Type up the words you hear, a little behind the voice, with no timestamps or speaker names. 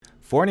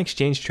Foreign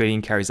exchange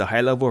trading carries a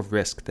high level of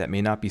risk that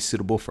may not be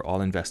suitable for all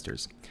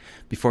investors.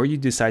 Before you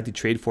decide to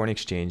trade foreign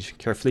exchange,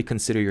 carefully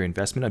consider your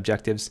investment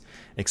objectives,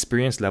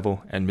 experience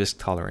level, and risk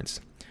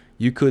tolerance.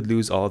 You could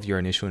lose all of your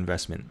initial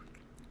investment.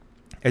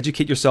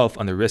 Educate yourself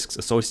on the risks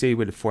associated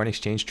with foreign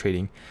exchange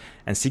trading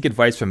and seek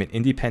advice from an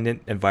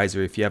independent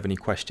advisor if you have any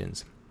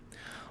questions.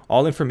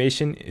 All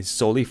information is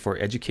solely for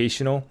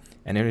educational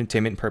and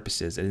entertainment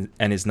purposes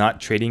and is not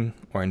trading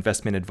or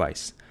investment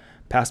advice.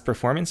 Past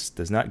performance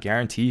does not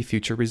guarantee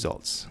future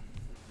results.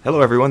 Hello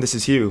everyone, this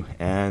is Hugh,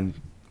 and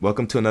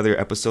welcome to another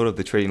episode of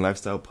the Trading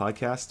Lifestyle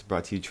Podcast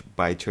brought to you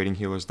by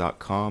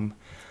TradingHeroes.com.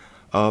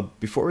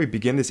 Before we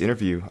begin this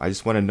interview, I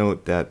just want to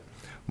note that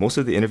most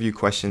of the interview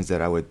questions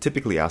that I would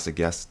typically ask a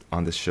guest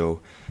on this show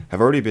have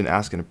already been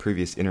asked in a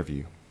previous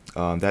interview.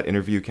 That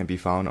interview can be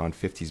found on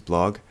 50's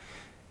blog,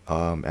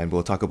 and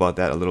we'll talk about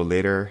that a little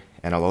later.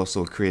 And I'll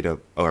also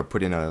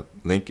put in a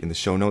link in the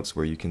show notes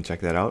where you can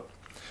check that out.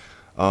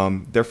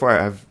 Therefore,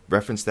 I've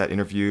referenced that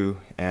interview,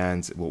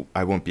 and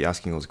I won't be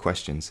asking those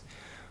questions.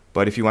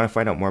 But if you want to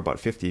find out more about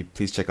 50,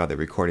 please check out the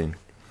recording.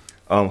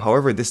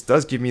 However, this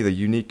does give me the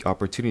unique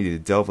opportunity to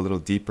delve a little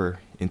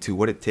deeper into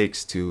what it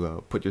takes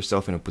to put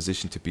yourself in a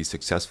position to be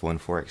successful in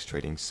Forex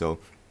trading. So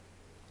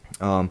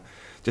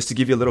just to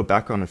give you a little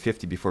background on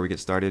 50 before we get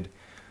started,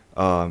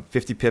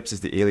 50 Pips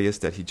is the alias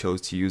that he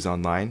chose to use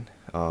online,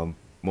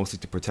 mostly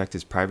to protect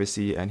his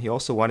privacy. And he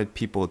also wanted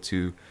people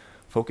to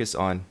focus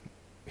on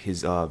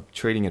his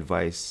trading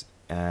advice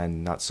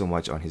and not so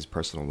much on his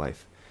personal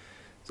life.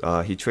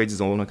 He trades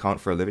his own account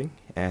for a living,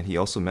 and he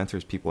also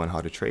mentors people on how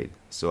to trade.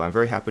 So I'm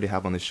very happy to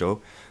have on the show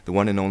the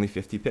one and only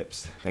 50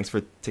 Pips. Thanks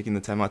for taking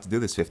the time out to do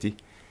this, 50.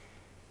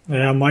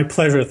 Yeah, my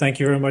pleasure. Thank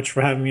you very much for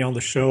having me on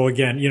the show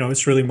again.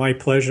 It's really my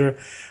pleasure.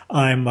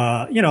 I'm,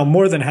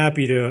 more than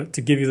happy to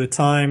give you the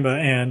time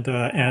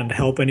and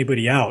help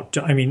anybody out.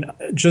 I mean,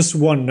 just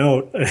one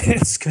note,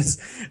 it's because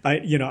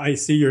I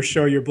see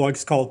your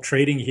blog's called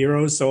Trading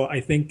Heroes, so I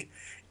think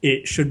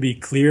it should be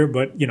clear,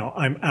 but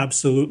I'm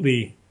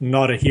absolutely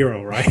not a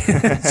hero, right?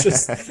 It's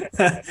just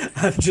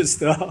I'm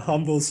just a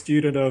humble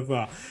student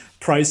of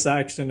price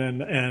action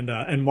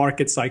and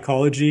market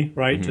psychology,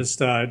 right? Mm-hmm.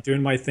 Just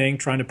doing my thing,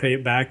 trying to pay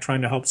it back,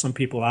 trying to help some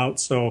people out.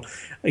 So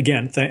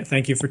again,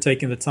 thank you for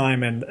taking the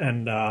time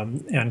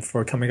and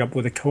for coming up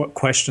with the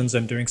questions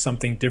and doing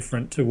something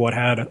different to what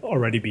had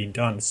already been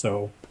done.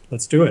 So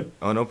let's do it.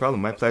 Oh, no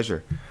problem. My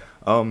pleasure.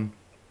 So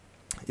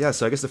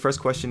I guess the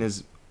first question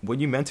is, when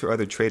you mentor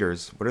other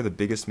traders, what are the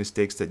biggest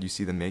mistakes that you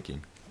see them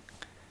making?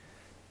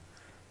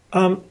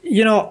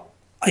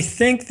 I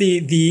think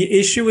the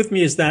issue with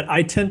me is that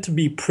I tend to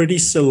be pretty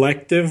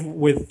selective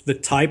with the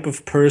type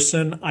of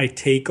person I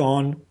take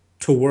on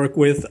to work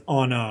with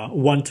on a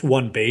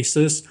one-to-one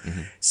basis.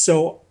 Mm-hmm.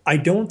 So I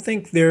don't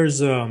think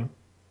there's a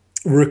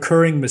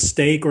recurring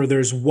mistake or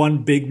there's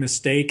one big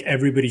mistake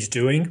everybody's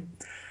doing.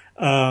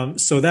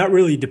 So that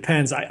really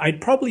depends.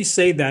 I'd probably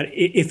say that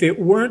if it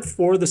weren't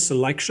for the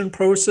selection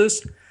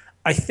process,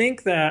 I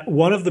think that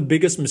one of the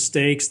biggest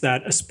mistakes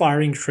that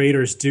aspiring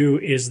traders do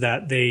is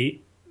that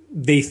they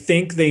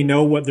think they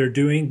know what they're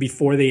doing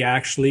before they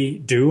actually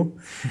do.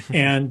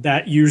 And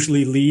that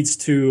usually leads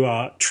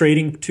to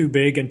trading too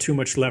big and too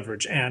much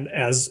leverage. And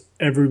as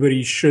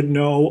everybody should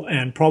know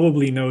and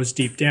probably knows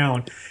deep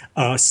down,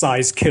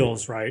 size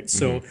kills, right?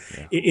 So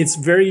it's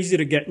very easy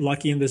to get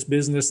lucky in this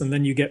business, and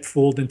then you get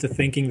fooled into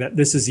thinking that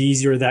this is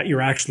easier, that you're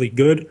actually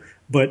good.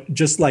 But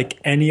just like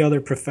any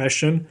other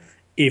profession,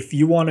 if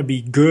you want to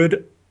be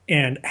good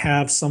and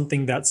have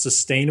something that's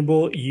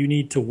sustainable, you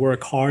need to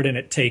work hard, and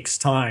it takes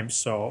time.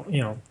 So,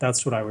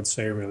 that's what I would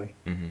say, really.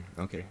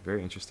 Mm-hmm. Okay,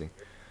 very interesting.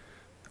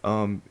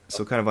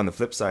 So kind of on the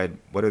flip side,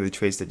 what are the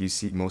traits that you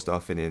see most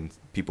often in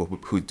people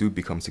who do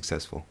become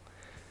successful?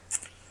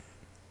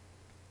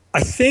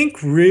 I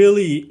think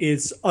really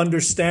it's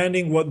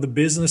understanding what the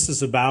business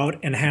is about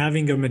and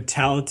having a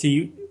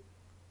mentality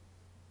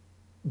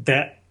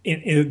that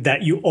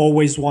you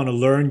always want to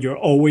learn. You're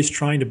always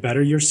trying to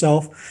better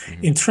yourself.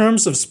 Mm-hmm. In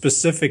terms of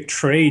specific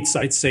traits,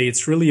 I'd say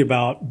it's really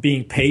about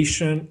being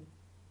patient,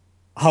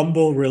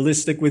 humble,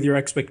 realistic with your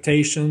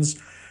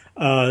expectations,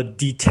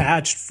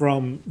 detached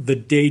from the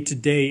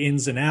day-to-day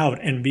ins and out,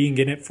 and being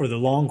in it for the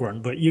long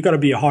run. But you got to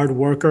be a hard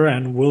worker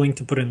and willing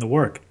to put in the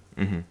work.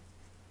 Mm-hmm.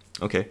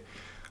 Okay.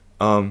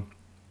 I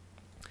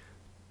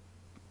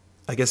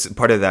guess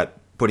part of that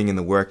putting in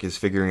the work is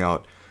figuring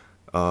out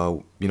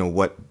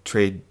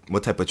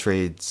what type of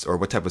trades or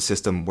what type of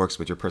system works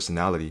with your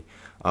personality.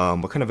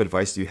 What kind of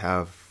advice do you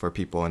have for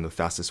people on the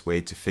fastest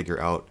way to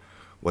figure out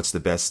what's the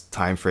best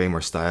time frame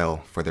or style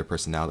for their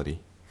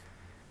personality?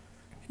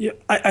 Yeah,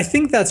 I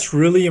think that's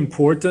really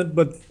important,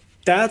 but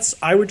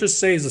I would just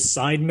say as a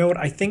side note,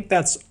 I think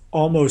that's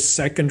almost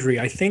secondary.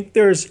 I think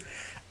there's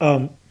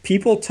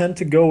people tend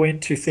to go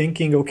into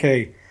thinking,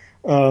 okay,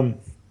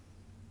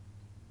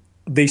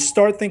 they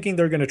start thinking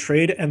they're going to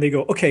trade, and they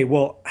go, okay,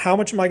 well, how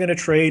much am I going to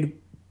trade?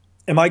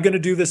 am I going to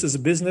do this as a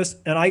business?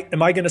 And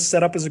am I going to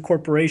set up as a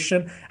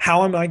corporation?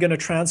 How am I going to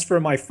transfer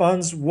my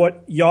funds?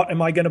 What yacht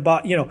am I going to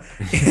buy?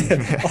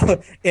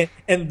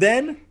 And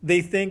then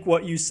they think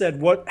what you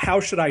said,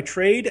 how should I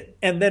trade?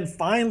 And then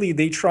finally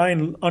they try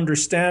and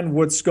understand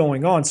what's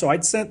going on. So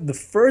I'd say the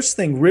first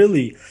thing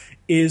really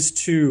is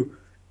to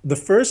the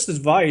first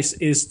advice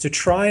is to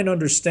try and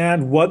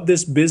understand what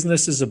this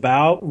business is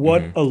about,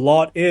 what a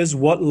lot is,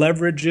 what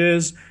leverage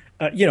is,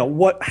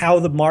 how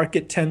the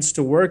market tends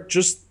to work,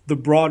 just the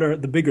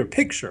bigger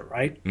picture,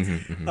 right?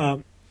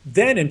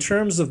 Then in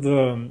terms of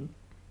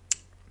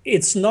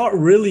it's not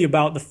really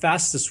about the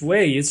fastest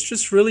way. It's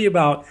just really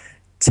about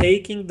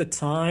taking the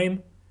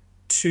time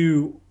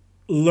to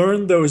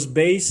learn those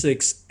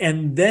basics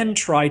and then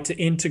try to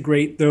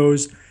integrate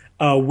those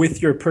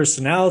with your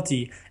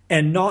personality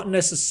and not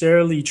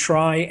necessarily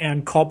try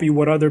and copy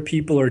what other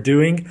people are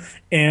doing.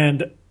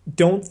 And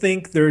don't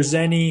think there's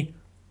any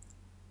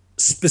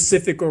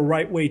specific or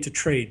right way to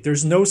trade.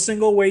 There's no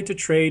single way to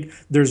trade.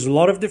 There's a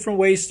lot of different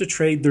ways to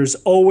trade. There's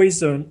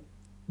always a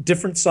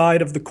different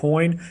side of the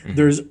coin.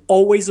 There's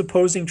always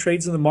opposing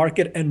trades in the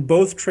market, and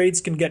both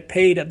trades can get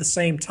paid at the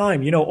same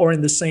time, or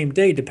in the same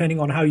day, depending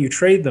on how you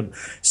trade them.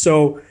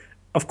 So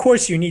of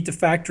course you need to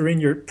factor in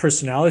your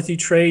personality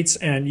traits,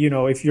 and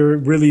if you're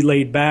really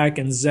laid back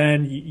and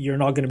zen, you're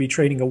not going to be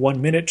trading a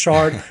 1 minute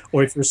chart.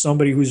 Or if you're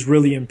somebody who's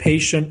really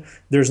impatient,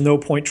 there's no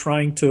point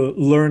trying to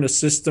learn a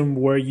system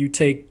where you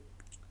take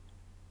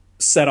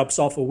setups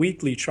off a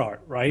weekly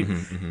chart, right?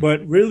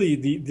 But really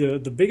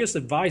the biggest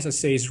advice I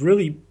say is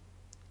really,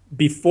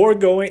 before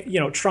going,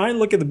 try and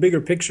look at the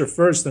bigger picture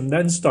first and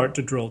then start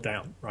to drill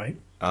down, right?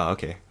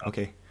 Okay,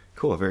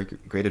 cool. Very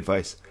great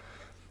advice.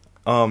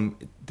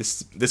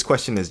 This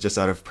question is just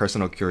out of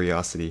personal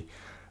curiosity.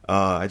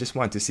 I just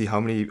wanted to see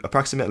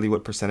approximately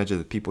what percentage of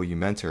the people you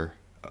mentor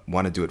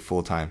want to do it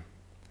full time.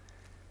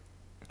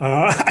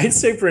 I'd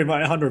say pretty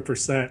much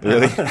 100%.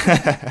 Really?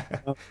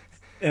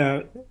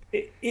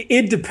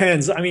 It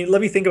depends. I mean,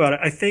 let me think about it.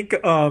 I think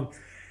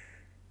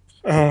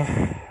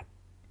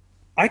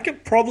I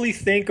could probably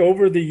think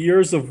over the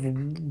years of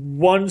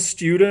one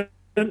student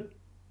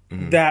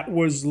that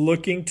was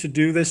looking to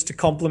do this to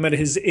complement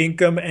his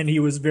income, and he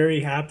was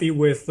very happy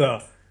with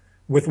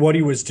what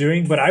he was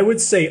doing. But I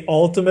would say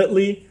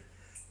ultimately,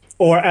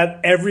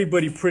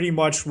 everybody pretty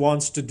much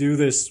wants to do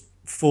this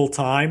full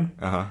time.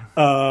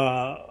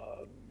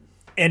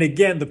 And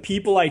again, the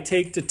people I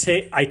tend to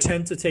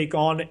take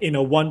on in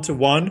a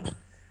one-to-one,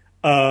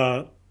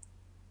 and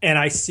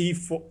I see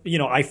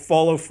I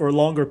follow for a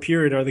longer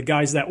period are the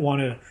guys that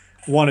want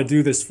to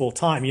do this full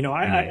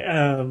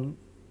time.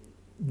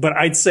 But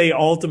I'd say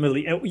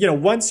ultimately,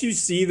 once you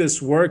see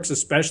this works,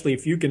 especially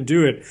if you can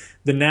do it,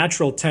 the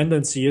natural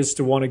tendency is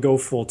to want to go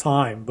full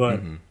time.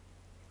 But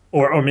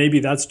or maybe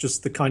that's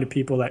just the kind of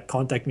people that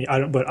contact me.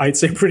 But I'd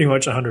say pretty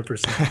much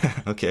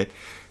 100%. Okay,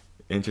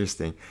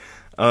 interesting.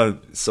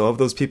 So of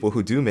those people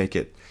who do make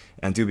it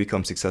and do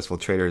become successful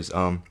traders,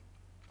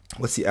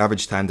 what's the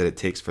average time that it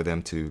takes for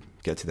them to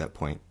get to that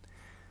point?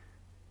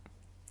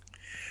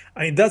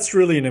 I mean, that's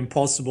really an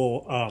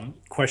impossible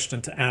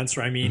question to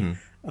answer. I mean,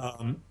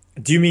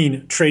 do you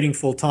mean trading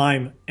full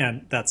time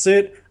and that's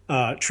it?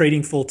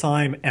 Trading full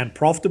time and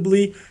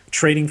profitably?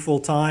 Trading full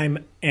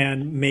time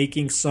and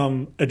making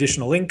some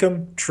additional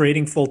income?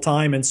 Trading full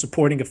time and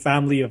supporting a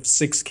family of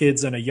 6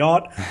 kids and a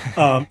yacht?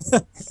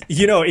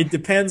 It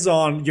depends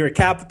on your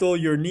capital,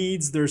 your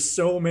needs. There's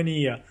so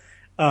many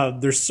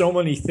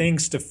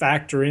things to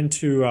factor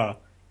into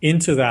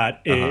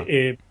that.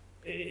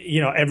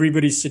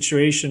 Everybody's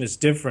situation is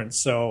different.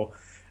 So,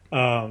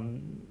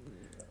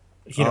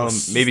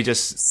 maybe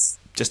just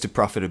to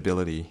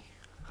profitability,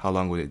 how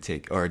long would it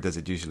take, or does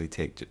it usually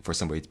take for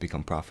somebody to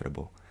become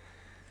profitable?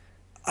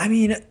 I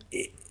mean,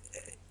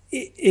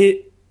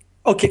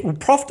 okay. Well,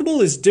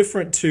 profitable is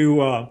different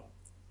to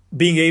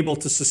being able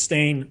to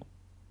sustain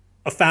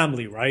a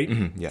family, right?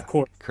 Yeah, of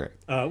course, correct.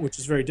 Which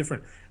is very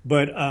different.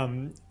 But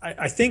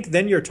I think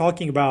then you're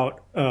talking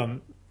about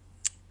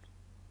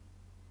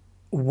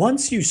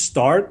once you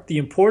start, the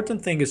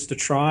important thing is to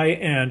try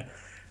and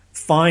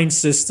find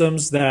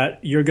systems that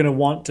you're going to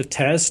want to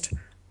test,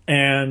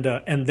 and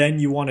then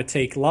you want to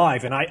take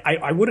live. And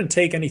I wouldn't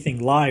take anything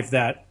live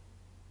that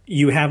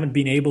you haven't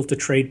been able to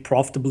trade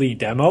profitably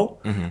demo.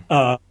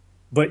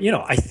 But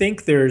I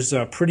think there's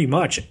pretty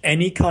much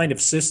any kind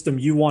of system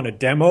you want to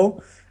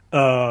demo.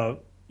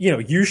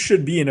 You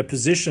should be in a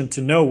position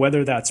to know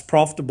whether that's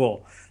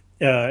profitable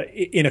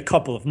in a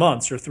couple of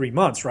months or 3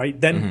 months, right?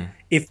 Then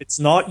if it's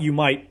not, you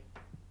might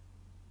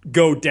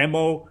go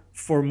demo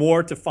for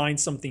more to find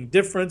something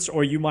different,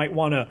 or you might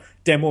want to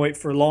demo it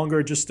for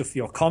longer just to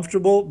feel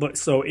comfortable. But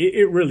so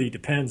it really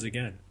depends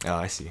again. Oh,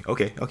 I see.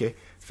 Okay,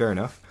 fair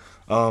enough.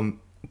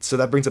 So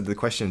that brings up the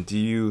question: do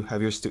you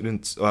have your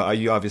students?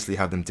 You obviously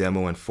have them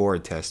demo and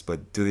forward test,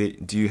 but do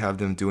you have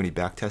them do any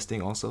back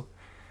testing also?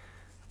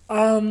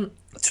 To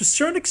a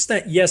certain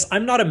extent, yes.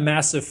 I'm not a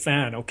massive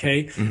fan.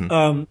 Okay.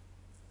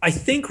 I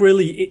think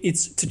really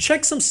it's to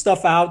check some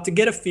stuff out, to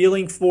get a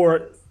feeling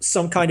for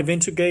some kind of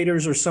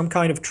indicators or some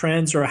kind of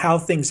trends or how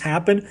things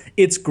happen,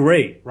 it's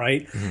great,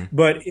 right?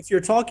 But if you're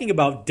talking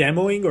about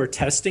demoing or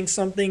testing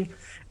something,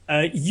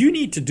 you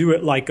need to do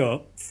it like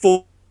a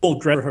full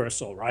dress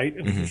rehearsal, right?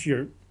 If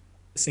you're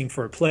sing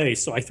for a play.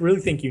 So I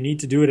really think you need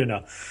to do it in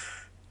a,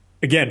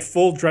 again,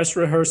 full dress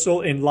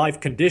rehearsal in live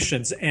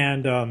conditions.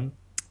 And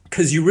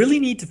because you really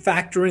need to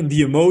factor in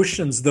the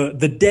emotions,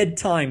 the dead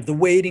time, the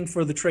waiting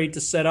for the trade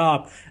to set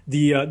up,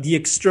 the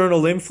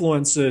external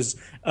influences,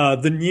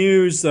 the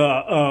news,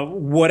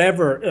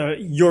 whatever,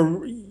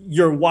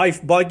 your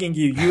wife bugging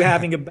you, you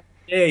having a bad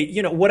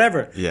day,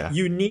 whatever. Yeah.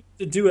 You need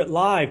to do it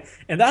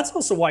live, and that's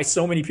also why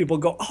so many people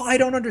go, "Oh, I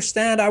don't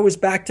understand. I was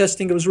back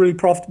testing; it was really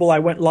profitable. I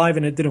went live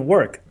and it didn't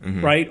work."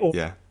 Right? Or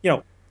Yeah.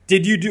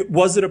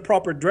 was it a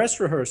proper dress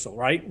rehearsal,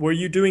 right? Were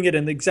you doing it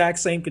in the exact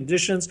same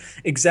conditions,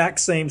 exact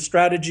same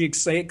strategy,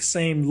 exact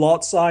same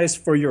lot size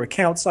for your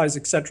account size,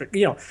 etc.?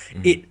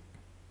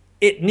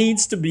 It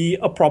needs to be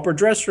a proper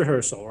dress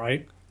rehearsal,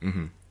 right?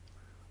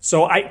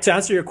 So to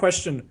answer your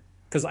question,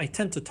 because I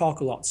tend to talk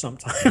a lot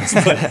sometimes,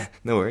 but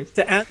No worries.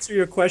 to answer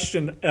your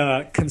question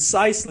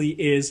concisely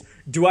is,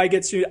 do I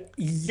get to?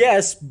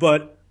 Yes,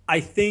 but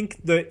I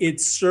think that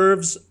it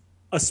serves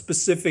a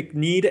specific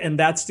need, and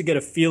that's to get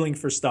a feeling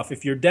for stuff.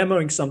 If you're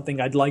demoing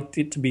something, I'd like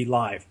it to be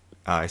live.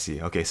 I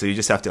see. Okay, so you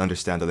just have to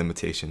understand the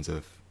limitations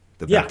of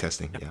the Yeah. back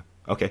testing. Yeah.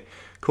 Okay,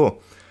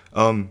 cool.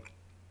 I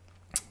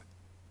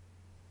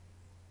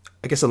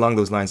guess along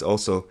those lines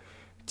also,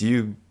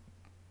 do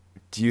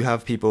you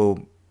have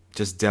people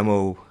just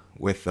demo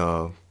with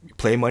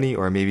play money,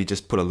 or maybe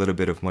just put a little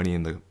bit of money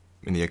in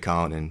the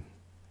account and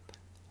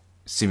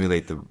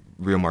simulate the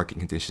real market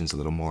conditions a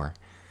little more?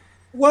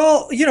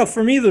 Well,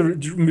 for me, the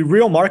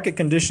real market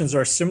conditions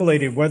are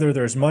simulated whether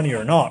there's money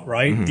or not,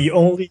 right? The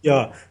only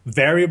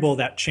variable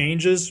that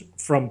changes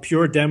from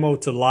pure demo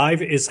to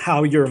live is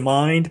how your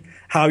mind,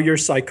 how your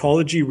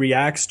psychology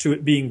reacts to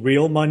it being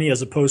real money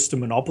as opposed to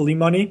monopoly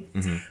money.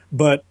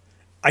 But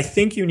I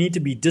think you need to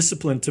be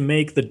disciplined to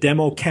make the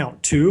demo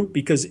count too,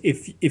 because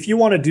if you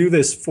want to do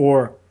this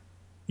for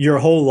your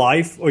whole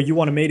life, or you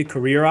want to make a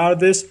career out of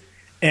this,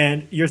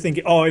 and you're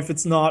thinking, oh, if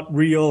it's not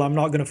real, I'm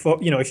not going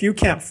to if you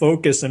can't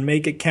focus and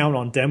make it count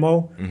on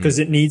demo because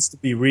it needs to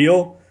be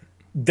real,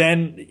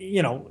 then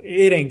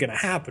it ain't going to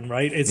happen,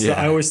 right?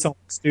 I always tell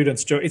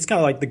students, Joe, it's kind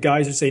of like the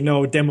guys who say,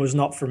 no, demo's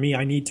not for me,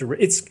 I need to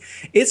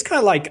it's kind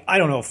of like, I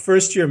don't know,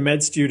 first year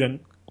med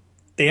student,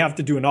 they have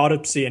to do an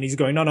autopsy and he's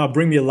going, no,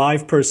 bring me a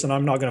live person,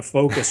 I'm not going to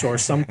focus. Or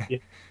some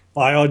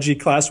biology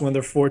class when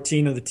they're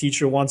 14 and the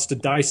teacher wants to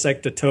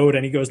dissect a toad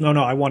and he goes, no,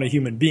 I want a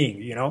human being.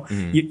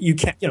 You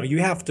can't, you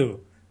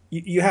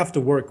have to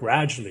work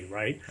gradually,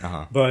 right?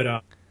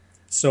 But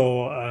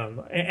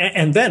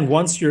and then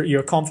once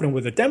you're confident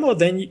with a demo,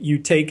 then you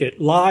take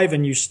it live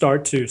and you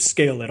start to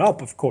scale it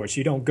up. Of course,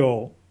 you don't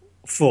go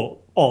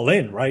full all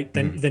in, right?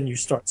 Then you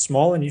start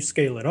small and you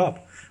scale it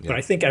up. But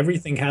I think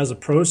everything has a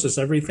process.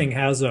 Everything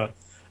has a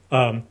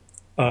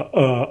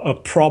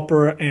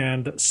proper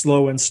and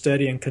slow and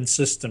steady and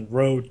consistent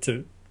road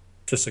to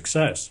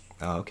success.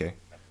 Okay.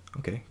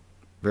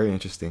 Very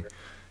interesting.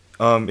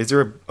 Is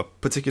there a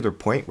particular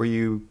point where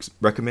you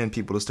recommend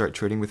people to start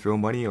trading with real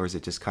money, or is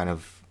it just kind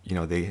of,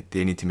 they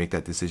need to make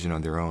that decision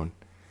on their own?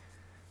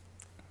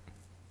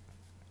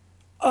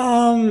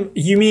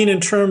 You mean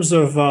in terms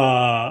of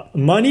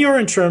money or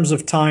in terms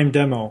of time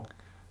demo?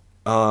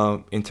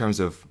 In terms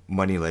of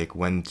money, like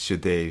when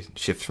should they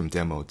shift from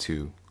demo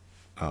to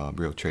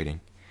real trading?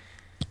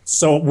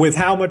 So with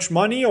how much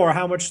money or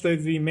how much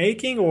they'd be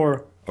making,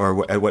 or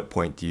at what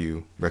point do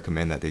you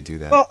recommend that they do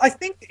that? well, I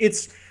think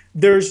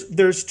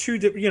there's two.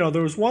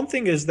 There was one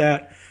thing is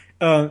that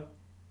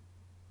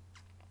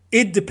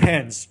it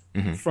depends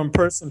from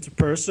person to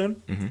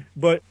person,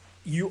 but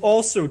you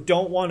also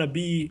don't want to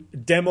be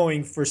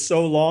demoing for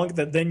so long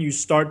that then you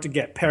start to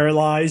get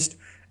paralyzed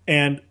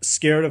and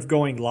scared of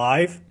going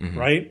live,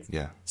 right?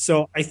 Yeah.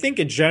 So I think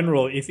in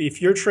general,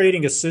 if you're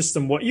trading a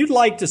system, what you'd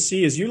like to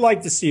see is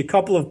a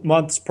couple of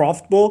months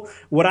profitable.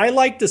 What I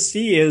like to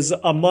see is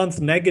a month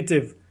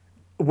negative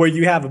where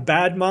you have a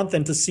bad month,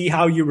 and to see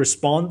how you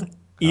respond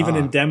even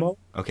in demo.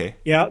 Okay.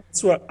 Yeah,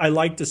 that's what I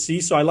like to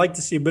see. So I like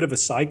to see a bit of a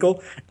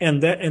cycle,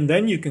 and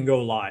then you can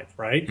go live,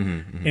 right?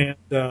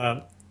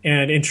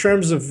 And in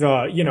terms of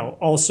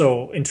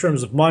also in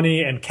terms of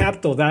money and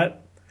capital,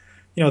 that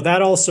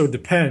also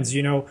depends.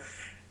 You're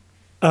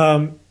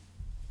going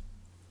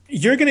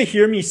to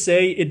hear me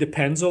say it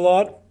depends a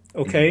lot,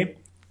 okay?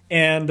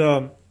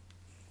 And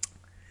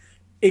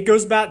it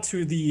goes back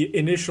to the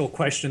initial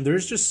question.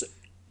 There's just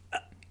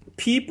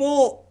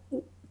people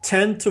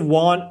tend to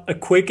want a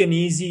quick and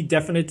easy,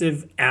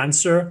 definitive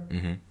answer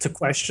to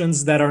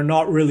questions that are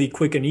not really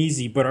quick and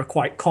easy, but are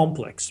quite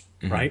complex,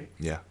 right?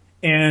 Yeah.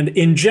 And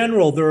in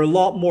general, they're a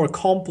lot more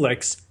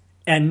complex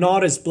and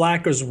not as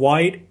black as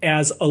white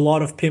as a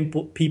lot of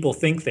people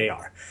think they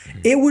are.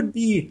 It would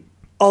be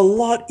a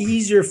lot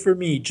easier for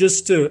me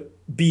just to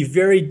be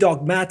very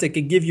dogmatic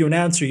and give you an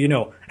answer.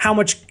 How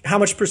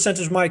much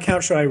percentage of my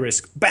account should I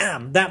risk?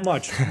 Bam, that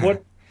much.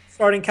 What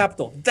starting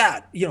capital.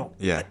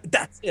 Yeah.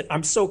 That's it.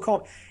 I'm so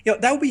calm.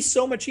 That would be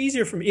so much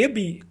easier for me.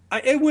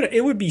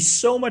 It would be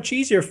so much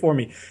easier for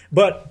me.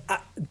 But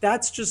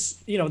that's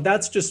just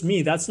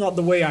me. That's not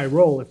the way I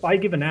roll. If I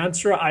give an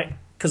answer,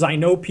 because I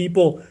know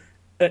people,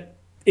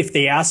 if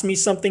they ask me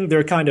something,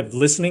 they're kind of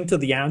listening to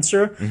the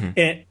answer,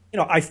 and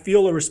I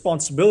feel a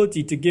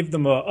responsibility to give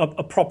them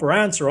a proper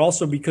answer.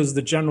 Also, because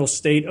the general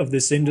state of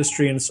this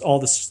industry and all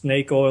the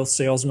snake oil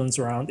salesmen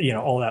around,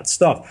 all that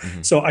stuff.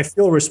 So I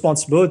feel a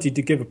responsibility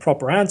to give a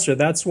proper answer.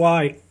 That's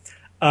why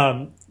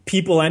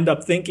people end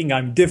up thinking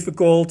I'm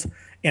difficult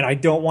and I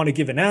don't want to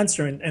give an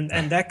answer,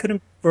 and that couldn't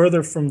be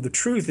further from the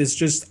truth. It's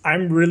just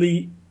I'm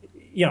really,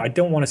 I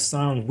don't want to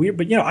sound weird,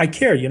 but I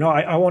care.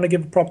 I want to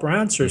give a proper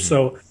answer.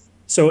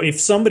 So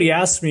if somebody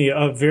asks me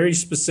a very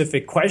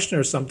specific question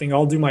or something,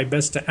 I'll do my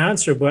best to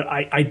answer. But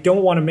I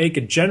don't want to make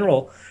it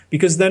general,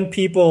 because then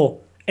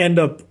people end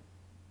up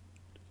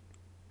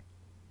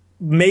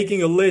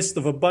making a list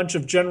of a bunch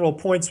of general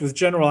points with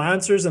general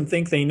answers and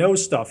think they know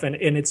stuff. And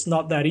it's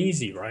not that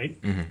easy, right?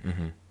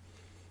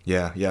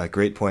 Yeah,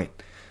 great point.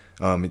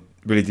 It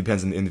really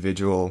depends on the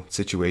individual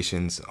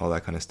situations, all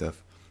that kind of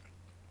stuff.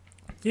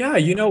 Yeah,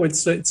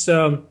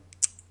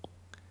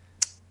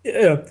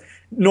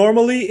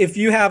 normally, if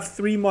you have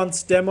 3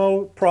 months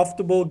demo,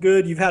 profitable,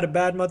 good, you've had a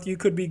bad month, you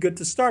could be good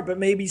to start. But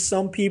maybe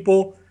some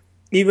people,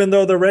 even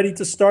though they're ready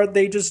to start,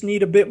 they just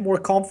need a bit more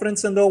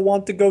confidence and they'll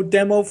want to go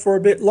demo for a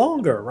bit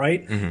longer,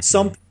 right?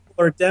 Some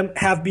people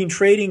have been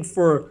trading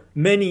for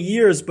many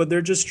years, but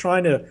they're just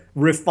trying to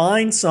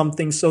refine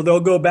something. So they'll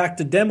go back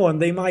to demo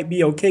and they might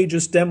be okay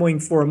just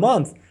demoing for a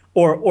month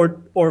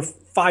or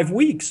 5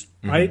 weeks,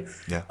 right?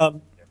 Yeah.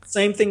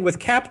 Same thing with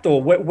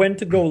capital, when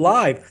to go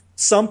live.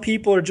 Some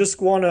people are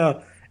just want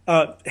to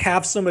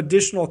have some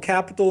additional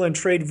capital and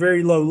trade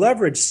very low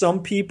leverage.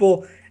 Some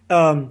people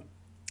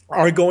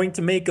are going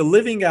to make a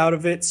living out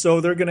of it, so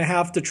they're going to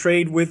have to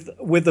trade with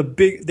a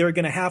big. They're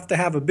going to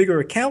have a bigger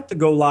account to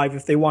go live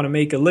if they want to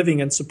make a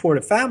living and support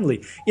a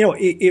family.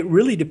 It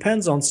really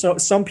depends on.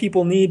 Some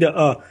people need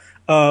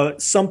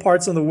some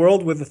parts of the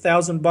world with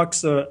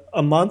 $1,000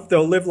 a month,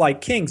 they'll live like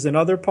kings. In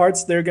other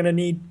parts, they're going to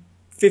need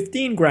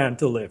 15 grand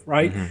to live,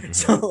 right?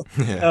 So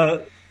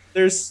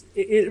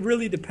it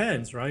really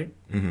depends, right?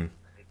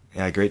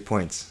 Yeah, great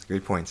points.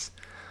 Great points.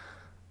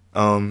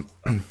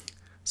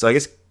 So I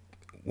guess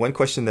one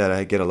question that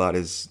I get a lot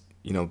is,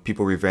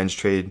 people revenge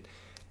trade,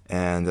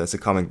 and that's a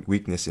common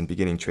weakness in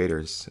beginning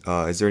traders.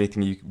 Is there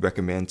anything you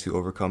recommend to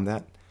overcome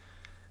that?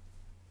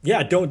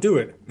 Yeah, don't do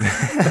it.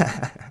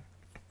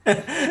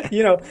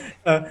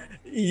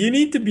 You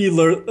need to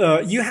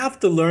you have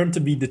to learn to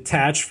be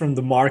detached from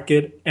the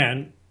market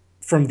and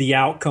from the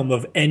outcome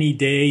of any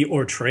day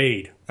or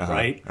trade,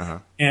 right?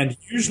 And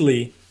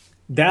usually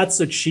that's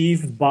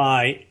achieved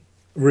by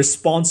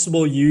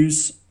responsible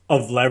use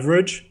of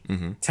leverage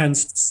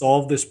tends to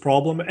solve this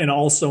problem, and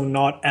also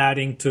not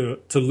adding to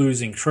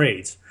losing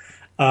trades.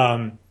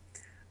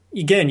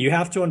 Again, you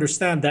have to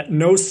understand that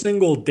no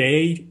single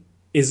day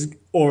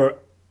or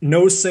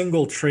no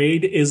single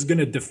trade is going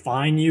to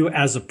define you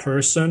as a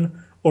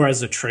person or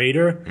as a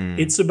trader.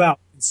 It's about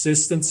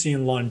consistency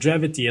and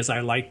longevity, as I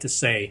like to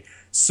say.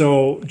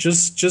 So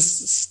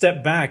just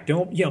step back.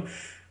 Don't,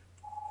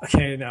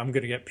 okay, now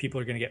people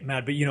are going to get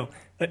mad, but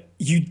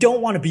you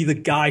don't want to be the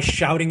guy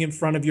shouting in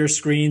front of your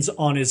screens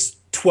on his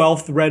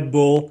 12th Red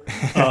Bull.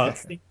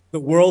 The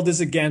world is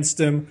against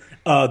him.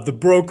 The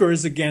broker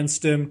is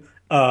against him.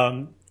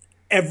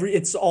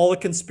 It's all a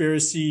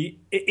conspiracy.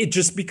 It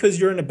just because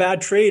you're in a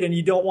bad trade and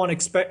you don't want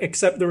to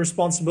accept the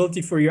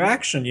responsibility for your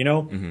action.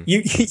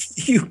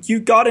 You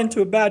got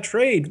into a bad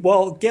trade.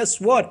 Well, guess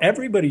what?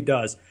 Everybody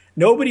does.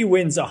 Nobody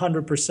wins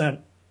 100%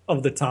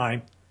 of the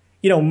time.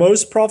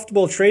 Most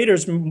profitable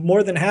traders are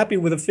more than happy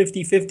with a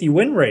 50-50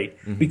 win rate,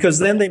 because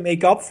then they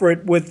make up for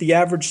it with the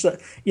average.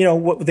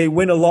 They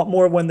win a lot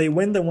more when they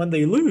win than when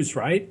they lose,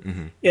 right?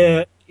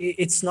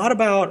 It's not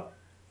about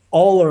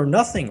all or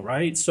nothing,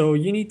 right? So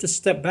you need to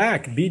step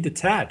back, be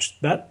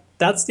detached.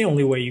 That's the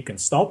only way you can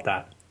stop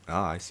that.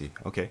 Ah, I see.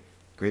 Okay,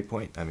 great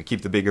point. I mean,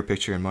 keep the bigger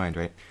picture in mind,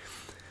 right?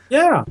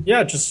 Yeah,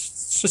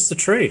 it's just a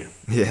trade.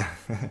 Yeah.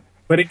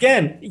 But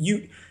again,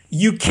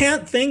 you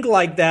can't think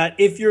like that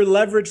if you're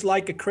leveraged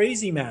like a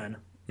crazy man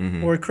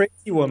or a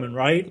crazy woman,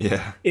 right?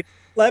 Yeah. If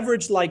you're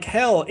leveraged like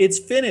hell, it's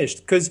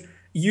finished, because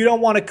you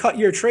don't want to cut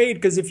your trade,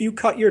 because if you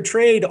cut your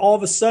trade, all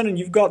of a sudden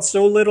you've got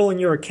so little in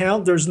your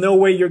account, there's no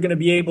way you're going to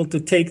be able to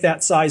take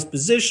that size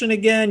position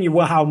again.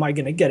 How am I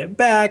going to get it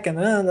back? And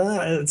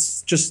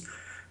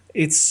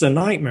it's a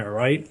nightmare,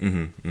 right?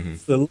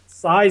 The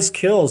size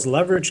kills,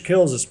 leverage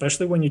kills,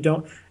 especially when you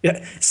don't.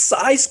 Yeah,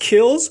 size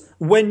kills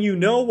when you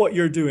know what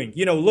you're doing.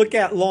 Look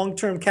at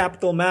long-term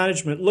capital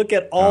management. Look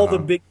at all the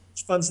big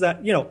funds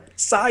that,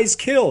 size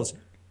kills.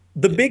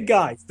 The big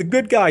guys, the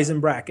good guys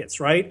in brackets,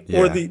 right? Yeah.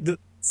 Or the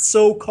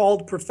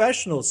so-called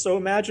professionals. So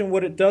imagine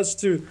what it does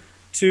to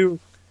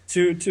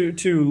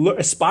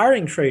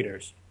aspiring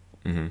traders.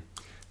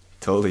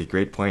 Totally,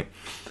 great point.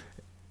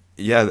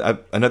 Yeah,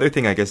 another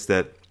thing I guess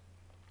that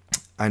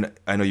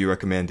I know you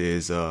recommend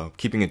is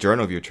keeping a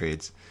journal of your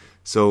trades.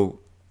 So,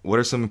 what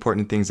are some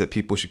important things that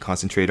people should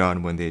concentrate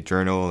on when they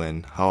journal,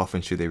 and how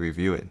often should they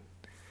review it?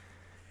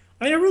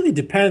 I mean, it really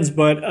depends,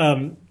 but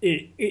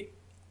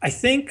I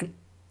think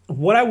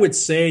what I would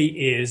say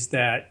is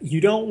that you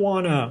don't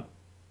want to,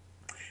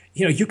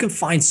 you can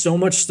find so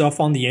much stuff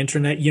on the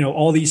internet,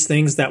 all these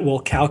things that will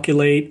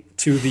calculate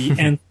to the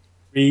nth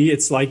degree.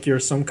 It's like you're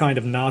some kind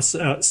of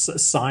NASA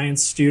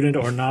science student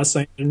or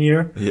NASA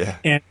engineer. Yeah.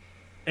 And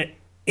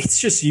it's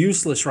just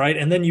useless, right?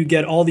 And then you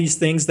get all these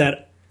things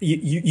that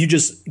you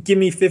just give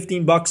me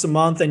 $15 a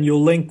month and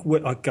you'll link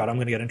with, oh God, I'm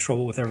going to get in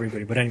trouble with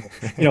everybody. But anyway,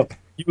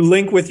 you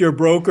link with your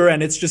broker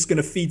and it's just going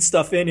to feed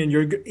stuff in and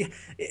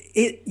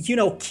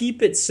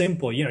keep it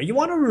simple. You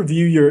want to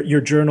review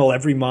your journal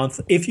every month.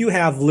 If you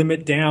have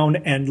limit down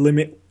and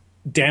limit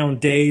down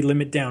day,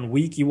 limit down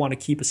week, you want to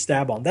keep a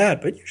stab on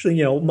that. But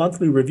usually,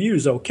 monthly review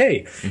is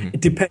okay. It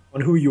depends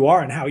on who you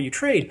are and how you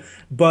trade.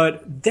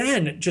 But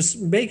then just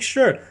make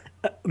sure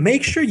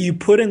you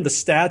put in the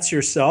stats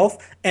yourself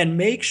and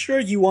make sure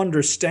you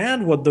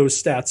understand what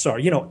those stats are.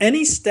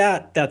 Any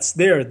stat that's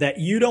there that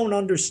you don't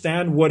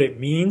understand what it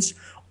means,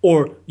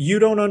 or you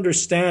don't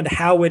understand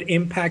how it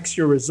impacts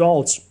your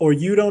results, or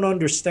you don't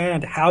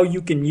understand how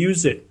you can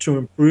use it to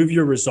improve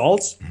your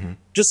results,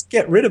 just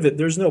get rid of it.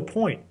 There's no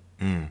point.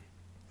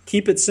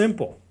 Keep it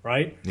simple,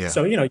 right? Yeah.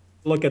 So, you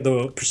look at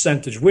the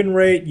percentage win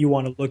rate. You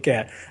want to look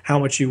at how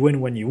much you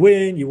win when you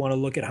win. You want to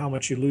look at how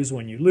much you lose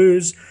when you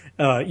lose.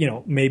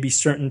 Maybe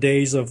certain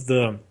days of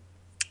the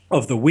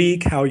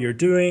week, how you're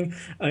doing.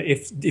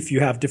 If you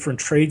have different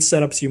trade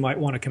setups, you might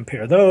want to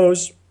compare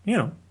those.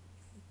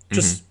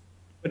 Just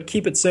but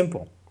keep it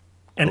simple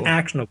and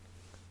actionable.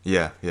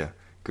 Yeah, yeah.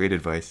 Great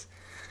advice.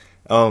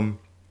 So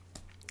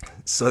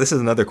this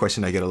is another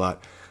question I get a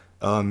lot.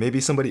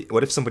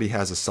 What if somebody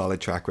has a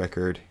solid track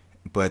record,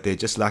 but they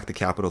just lack the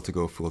capital to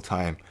go full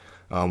time?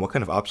 What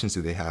kind of options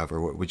do they have, or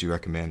what would you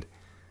recommend?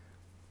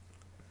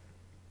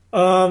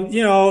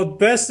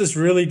 Best is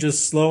really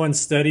just slow and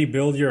steady,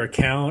 build your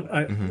account.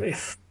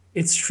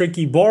 It's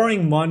tricky.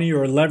 Borrowing money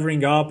or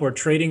levering up or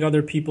trading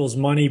other people's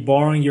money,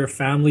 borrowing your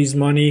family's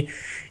money,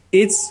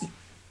 it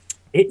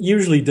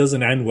usually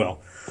doesn't end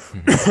well.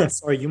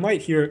 Sorry, you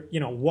might hear,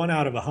 1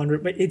 out of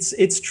 100, but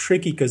it's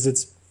tricky because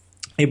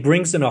it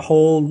brings in a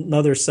whole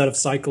nother set of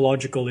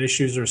psychological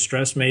issues or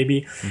stress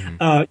maybe.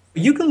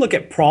 You can look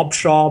at prop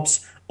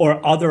shops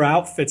or other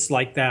outfits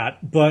like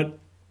that, but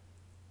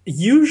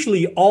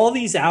usually all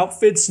these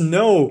outfits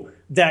know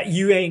that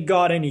you ain't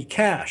got any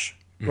cash,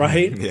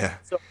 right? Yeah.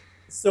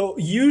 So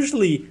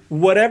usually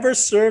whatever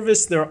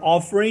service they're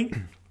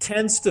offering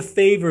tends to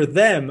favor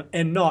them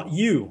and not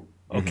you.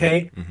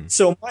 Okay.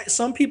 So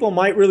some people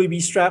might really be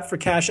strapped for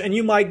cash, and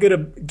you might get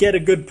a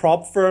good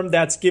prop firm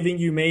that's giving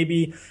you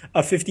maybe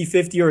a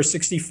 50-50 or a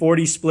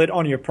 60-40 split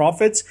on your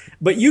profits,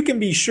 but you can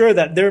be sure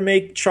that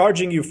they're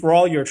charging you for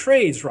all your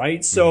trades,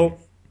 right? So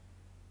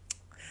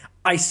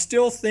I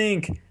still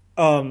think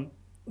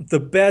the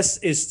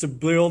best is to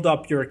build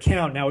up your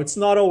account. Now, it's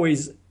not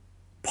always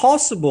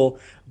possible,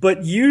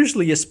 but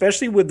usually,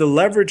 especially with the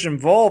leverage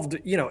involved,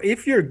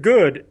 if you're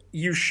good,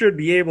 you should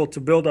be able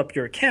to build up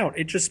your account.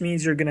 It just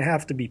means you're going to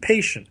have to be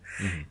patient.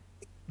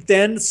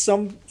 Then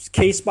some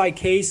case by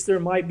case, there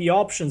might be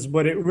options,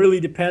 but it really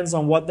depends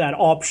on what that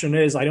option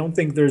is. I don't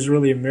think there's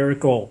really a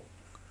miracle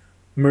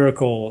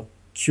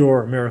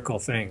cure, miracle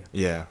thing.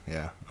 Yeah.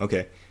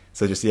 Okay.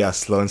 So just,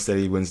 slow and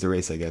steady wins the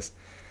race, I guess.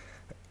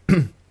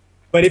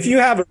 But if you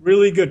have a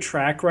really good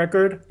track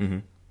record,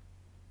 and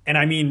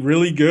I mean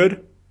really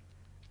good,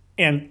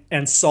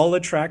 and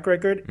solid track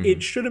record,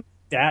 it shouldn't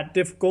be that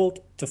difficult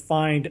to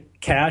find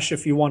cash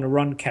if you want to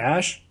run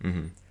cash.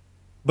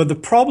 But the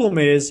problem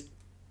is,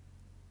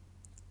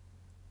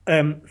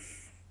 again,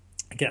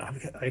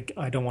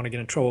 I don't want to get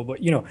in trouble, but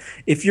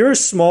if you're a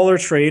smaller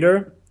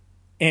trader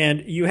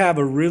and you have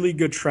a really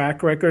good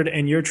track record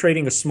and you're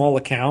trading a small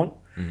account,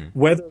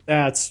 whether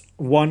that's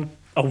a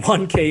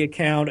 1K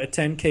account, a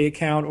 10K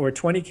account, or a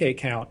 20K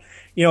account,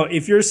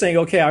 if you're saying,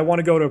 okay, I want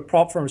to go to a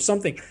prop firm or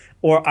something,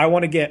 or I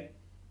want to get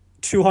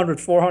 200,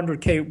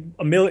 400K,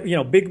 a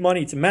million, big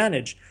money to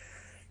manage.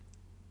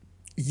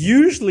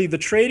 Usually the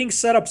trading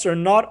setups are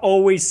not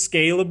always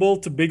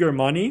scalable to bigger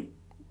money.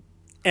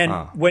 And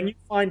when you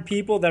find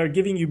people that are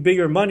giving you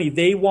bigger money,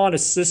 they want a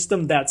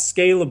system that's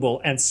scalable.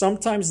 And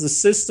sometimes the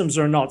systems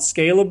are not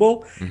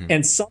scalable.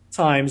 And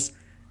sometimes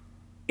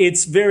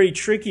it's very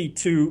tricky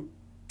to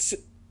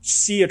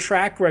see a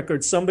track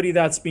record, somebody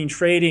that's been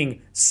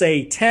trading,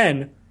 say,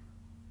 10,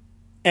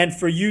 and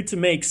for you to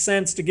make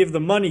sense to give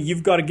them money,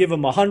 you've got to give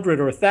them 100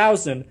 or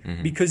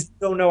 1,000 because you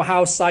don't know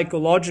how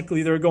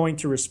psychologically they're going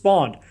to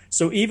respond.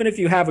 So even if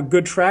you have a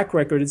good track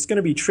record, it's going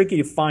to be tricky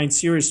to find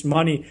serious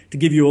money to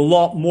give you a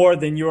lot more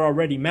than you're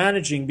already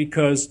managing,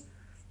 because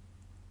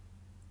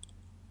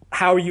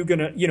how are you going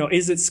to,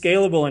 is it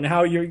scalable, and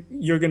how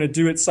you're going to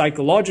do it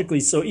psychologically.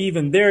 So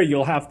even there,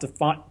 you'll have to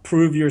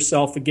prove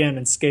yourself again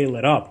and scale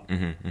it up.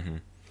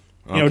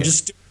 Okay.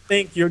 Just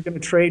think you're going to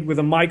trade with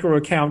a micro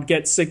account,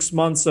 get 6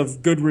 months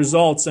of good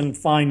results, and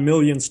find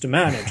millions to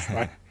manage,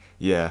 right?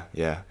 Yeah.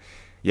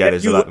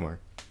 There's a lot more.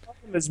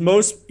 As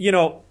most,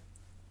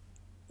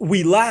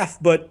 we laugh,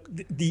 but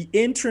the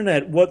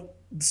internet, what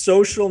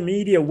social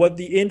media, what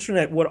the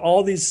internet, what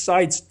all these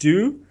sites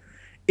do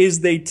is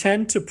they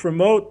tend to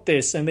promote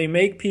this and they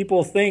make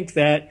people think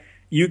that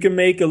you can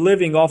make a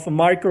living off a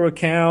micro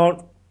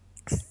account.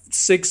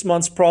 6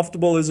 months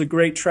profitable is a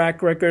great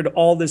track record,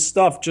 all this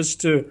stuff just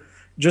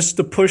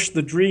to push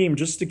the dream,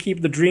 just to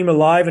keep the dream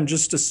alive and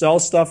just to sell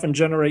stuff and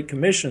generate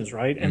commissions,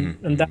 right?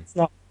 And that's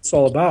not what it's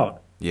all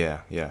about. Yeah,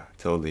 yeah,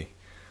 totally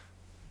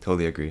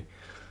agree.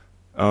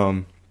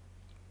 Um,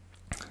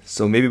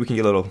 so maybe we can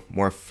get a little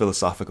more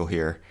philosophical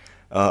here.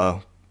 Uh,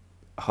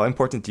 how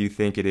important do you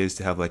think it is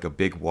to have like a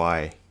big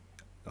why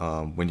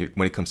when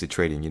it comes to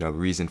trading? You know, a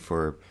reason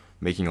for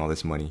making all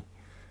this money.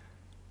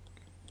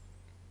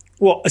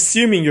 Well,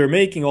 assuming you're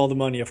making all the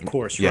money, of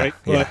course, Yeah, right?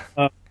 yeah.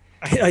 But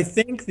I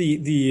think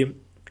the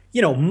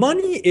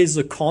money is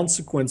a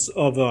consequence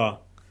of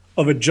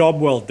a job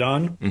well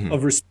done, Hmm.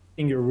 of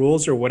respecting your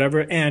rules or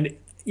whatever. And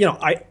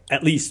I,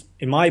 at least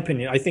in my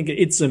opinion, I think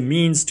it's a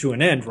means to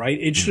an end, right?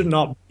 It should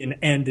not be an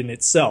end in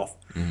itself.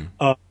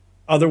 Uh,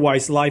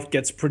 Otherwise, life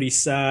gets pretty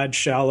sad,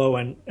 shallow,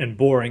 and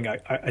boring.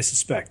 I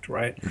suspect,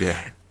 right? Yeah.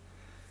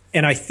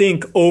 And I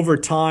think over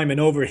time and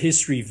over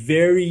history,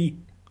 very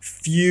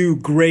few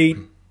great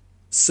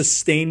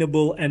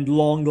sustainable and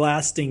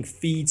long-lasting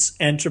feats,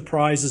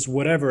 enterprises,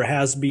 whatever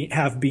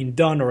have been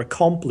done or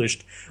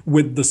accomplished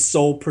with the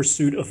sole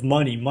pursuit of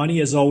money. Money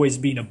has always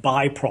been a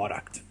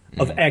byproduct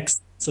of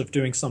excellence of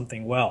doing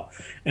something well.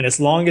 And as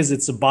long as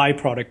it's a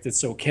byproduct,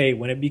 it's okay.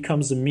 When it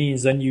becomes a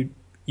means, then you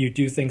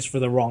do things for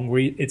the wrong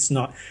reason. It's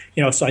not,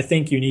 so I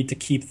think you need to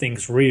keep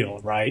things real,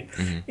 right?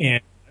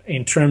 And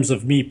in terms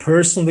of me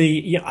personally,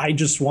 yeah, I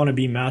just want to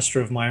be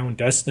master of my own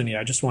destiny.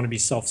 I just want to be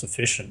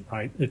self-sufficient,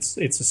 right? It's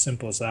as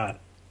simple as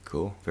that.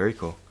 Cool. Very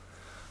cool.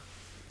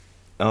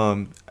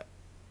 Um,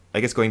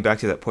 I guess going back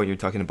to that point you're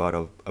talking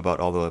about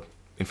all the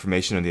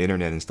information on the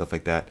internet and stuff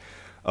like that.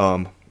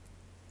 Um,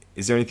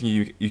 is there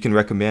anything you can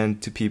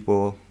recommend to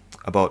people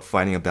about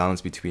finding a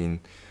balance between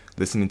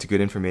listening to good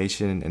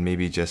information and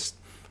maybe just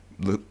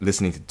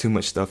listening to too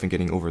much stuff and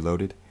getting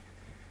overloaded?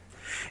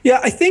 Yeah,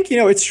 I think,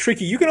 it's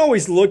tricky. You can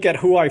always look at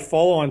who I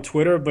follow on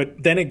Twitter,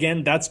 but then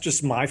again, that's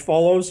just my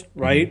follows, Hmm.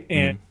 right? Hmm.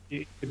 And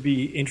it could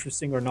be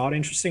interesting or not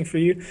interesting for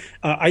you.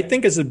 I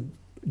think as a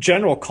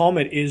general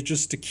comment is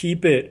just to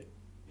keep it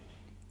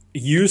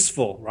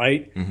useful,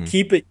 right? Hmm.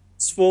 Keep it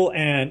useful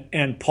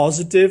and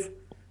positive.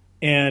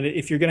 And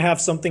if you're going to have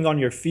something on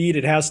your feed,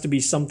 it has to be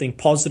something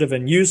positive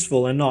and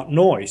useful and not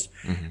noise.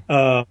 Hmm.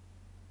 Uh,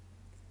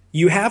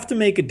 you have to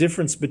make a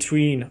difference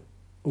between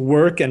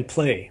work and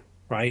play,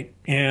 right?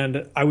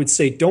 And I would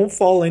say don't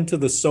fall into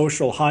the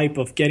social hype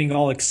of getting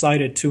all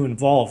excited, too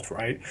involved,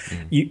 right? Hmm.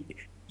 You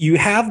you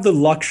have the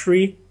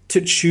luxury to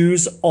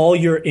choose all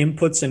your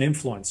inputs and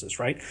influences,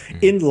 right? Hmm.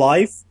 In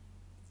life,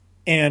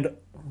 and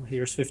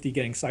here's 50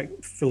 getting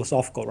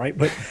philosophical, right?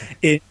 But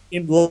in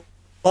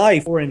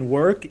life or in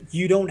work,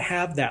 you don't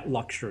have that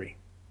luxury,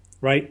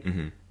 right?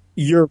 Hmm.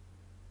 You're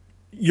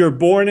you're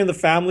born in the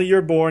family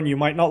you're born. You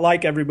might not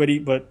like everybody,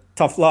 but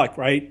tough luck,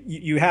 right?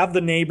 You have the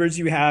neighbors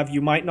you have.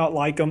 You might not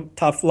like them.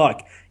 Tough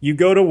luck. You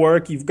go to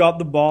work. You've got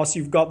the boss.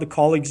 You've got the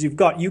colleagues. You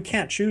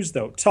can't choose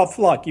though. Tough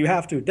luck. You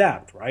have to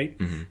adapt, right?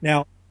 Hmm.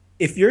 Now,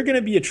 if you're going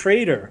to be a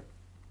trader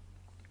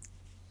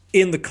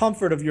in the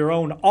comfort of your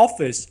own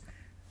office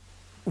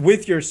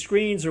with your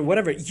screens or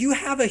whatever, you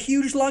have a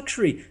huge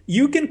luxury.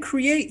 You can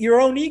create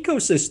your own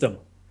ecosystem.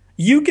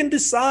 You can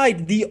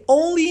decide the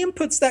only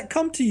inputs that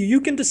come to you.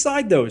 You can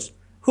decide those.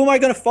 Who am I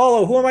going to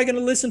follow? Who am I going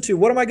to listen to?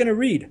 What am I going to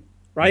read? Hmm.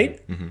 Right?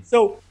 Hmm.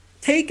 So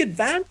take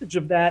advantage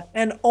of that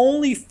and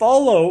only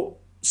follow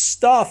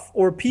stuff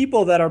or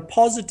people that are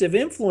positive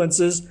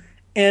influences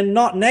and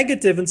not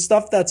negative and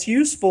stuff that's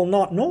useful,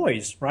 not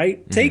noise, right?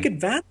 Hmm. Take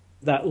advantage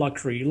of that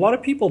luxury. A lot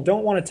of people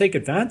don't want to take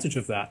advantage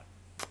of that.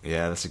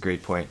 Yeah, that's a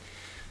great point.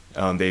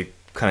 They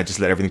kind of just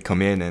let everything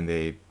come in and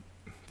they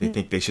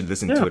think they should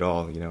listen to Yeah. it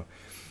all, you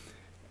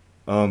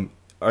know.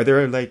 Are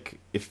there like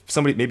if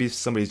somebody maybe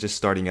somebody's just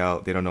starting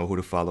out, they don't know who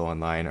to follow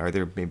online, are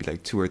there maybe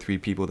like two or three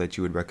people that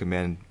you would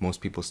recommend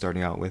most people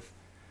starting out with?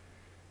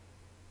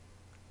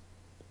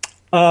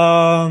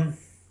 Um,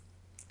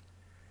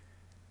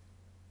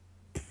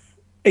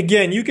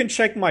 Again, you can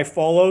check my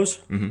follows,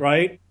 Hmm.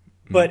 right?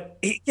 Hmm. But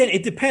again,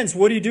 it depends.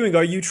 What are you doing?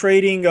 Are you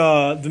trading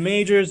the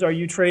majors? Are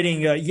you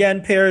trading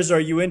yen pairs? Are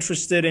you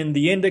interested in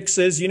the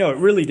indexes? It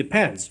really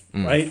depends,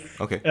 Mm. right?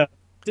 Okay. Uh,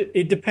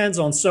 it depends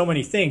on so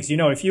many things.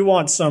 If you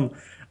want some,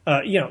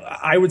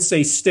 I would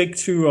say stick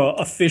to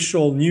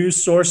official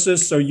news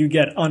sources so you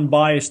get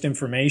unbiased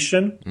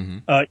information. Hmm.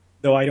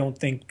 Though I don't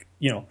think,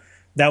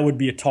 that would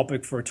be a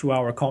topic for a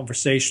 2-hour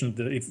conversation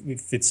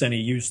if it's any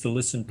use to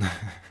listen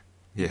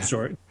Yeah.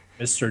 or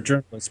Mr.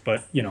 Journalist,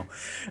 but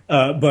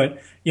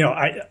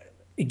I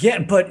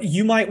again, but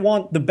you might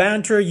want the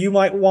banter. You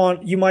might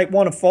want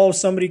to follow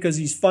somebody because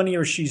he's funny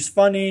or she's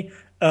funny.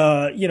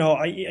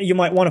 You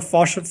might want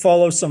to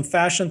follow some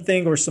fashion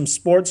thing or some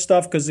sports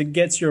stuff because it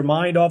gets your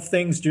mind off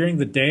things during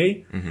the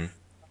day. Hmm.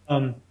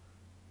 Um,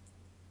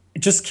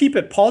 just keep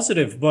it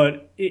positive,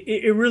 but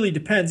it really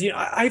depends.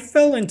 I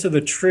fell into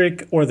the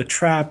trick or the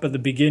trap at the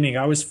beginning.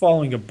 I was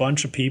following a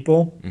bunch of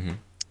people, Mm-hmm.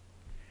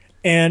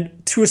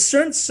 and to a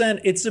certain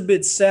extent, it's a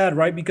bit sad,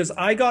 right? Because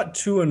I got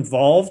too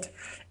involved,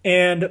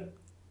 and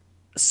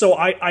so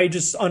I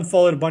just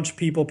unfollowed a bunch of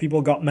people.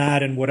 People got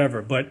mad and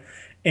whatever.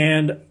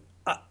 And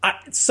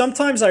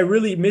sometimes I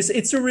really miss.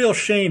 It's a real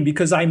shame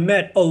because I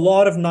met a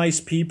lot of nice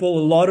people,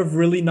 a lot of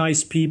really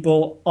nice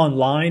people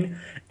online,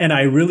 and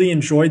I really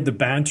enjoyed the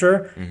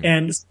banter. Mm-hmm.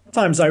 And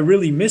sometimes I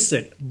really miss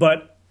it,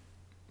 but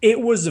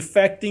it was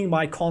affecting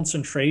my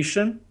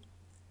concentration.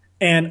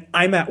 And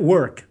I'm at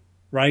work,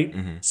 right?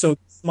 Mm-hmm. So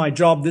this is my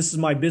job, this is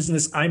my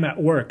business. I'm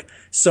at work,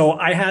 so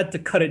I had to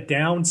cut it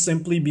down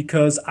simply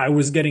because I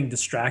was getting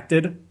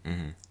distracted.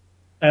 Mm-hmm.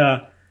 Uh,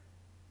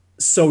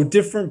 so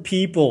different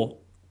people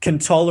can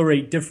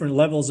tolerate different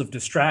levels of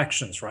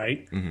distractions,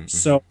 right? Mm-hmm. Mm-hmm.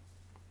 So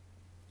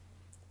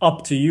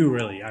up to you,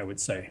 really, I would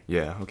say.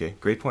 Yeah. Okay.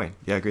 Great point.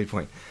 Yeah. Great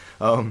point.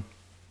 Um,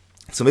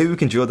 so maybe we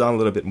can drill down a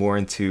little bit more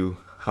into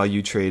how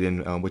you trade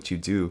and what you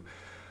do.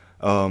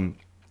 Um,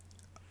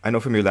 I know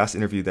from your last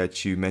interview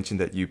that you mentioned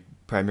that you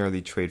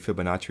primarily trade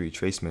Fibonacci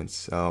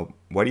retracements.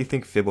 Why do you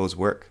think Fibos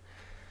work?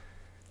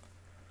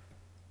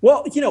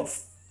 Well,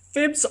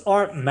 fibs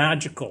aren't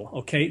magical,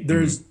 okay? Mm-hmm.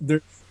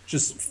 There's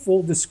just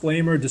full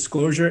disclaimer,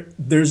 disclosure,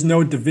 there's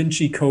no Da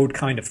Vinci Code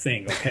kind of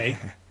thing, okay?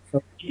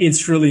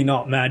 It's really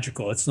not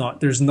magical. It's not,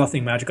 there's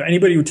nothing magical.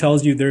 Anybody who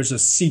tells you there's a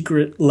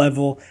secret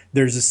level,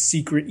 there's a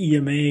secret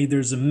EMA,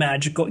 there's a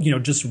magical,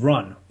 just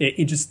run.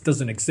 It just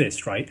doesn't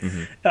exist, right?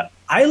 Mm-hmm.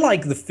 I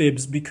like the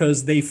fibs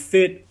because they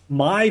fit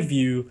my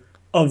view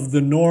of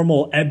the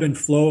normal ebb and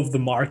flow of the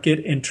market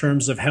in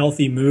terms of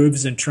healthy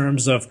moves, in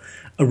terms of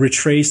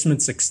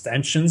retracements,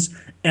 extensions,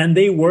 and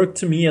they work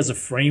to me as a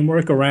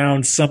framework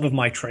around some of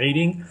my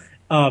trading.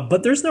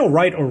 But there's no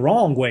right or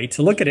wrong way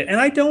to look at it. And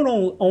I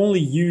don't only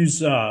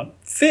use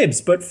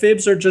fibs, but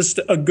fibs are just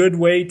a good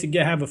way to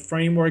have a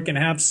framework and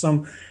have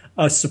some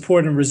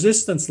support and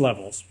resistance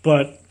levels.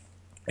 But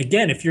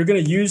again, if you're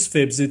going to use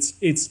fibs,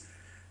 it's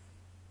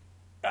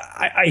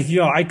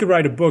I could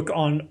write a book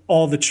on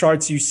all the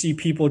charts you see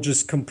people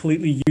just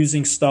completely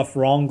using stuff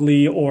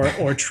wrongly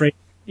or trade.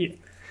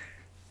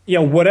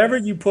 Whatever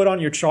you put on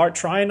your chart,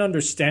 try and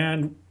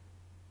understand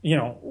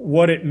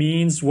what it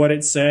means, what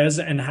it says,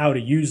 and how to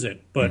use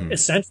it. But Mm-hmm.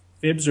 essentially,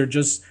 fibs are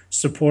just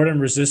support and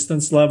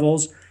resistance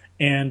levels,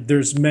 and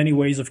there's many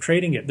ways of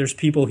trading it. There's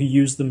people who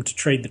use them to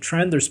trade the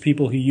trend. There's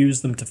people who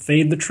use them to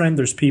fade the trend.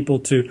 There's people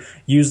to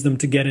use them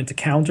to get into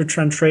counter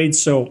trend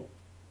trades. So,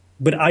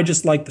 but I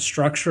just like the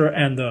structure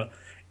and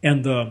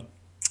the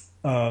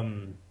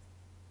um,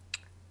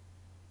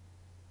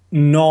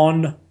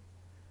 non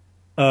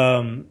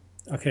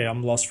okay,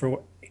 I'm lost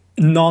for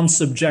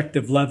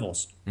non-subjective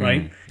levels,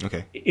 right? Mm-hmm.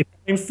 Okay. If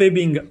I'm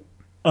fibbing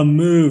a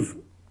move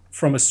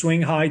from a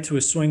swing high to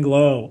a swing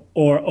low,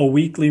 or a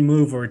weekly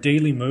move or a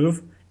daily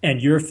move,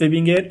 and you're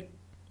fibbing it,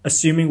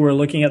 assuming we're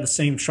looking at the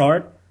same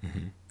chart,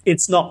 Mm-hmm.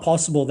 it's not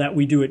possible that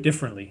we do it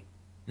differently,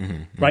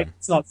 Mm-hmm. right?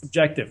 It's not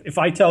subjective. If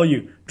I tell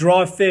you,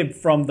 draw a fib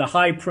from the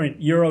high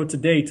print euro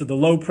today to the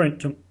low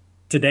print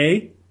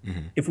today,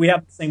 Mm-hmm. if we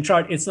have the same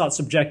chart, it's not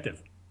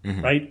subjective,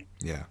 Mm-hmm. right?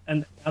 Yeah.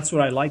 And that's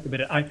what I like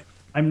about it.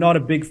 I'm not a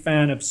big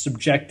fan of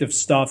subjective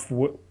stuff,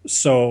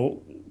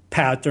 so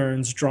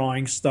patterns,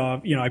 drawing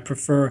stuff. I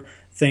prefer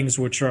things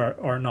which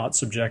are not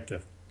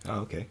subjective.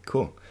 Oh, okay.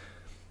 Cool.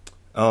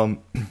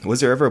 Was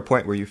there ever a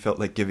point where you felt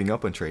like giving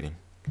up on trading?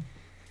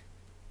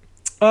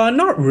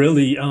 Not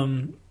really.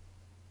 No,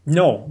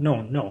 no,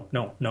 no,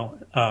 no, no.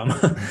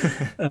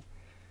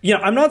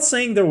 I'm not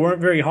saying there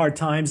weren't very hard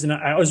times, and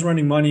I was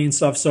running money and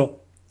stuff. So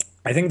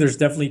I think there's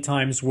definitely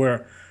times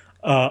where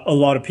a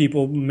lot of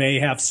people may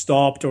have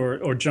stopped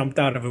or jumped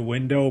out of a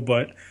window,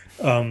 but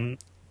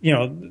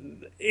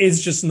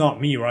it's just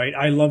not me, right?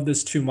 I love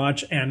this too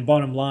much, and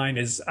bottom line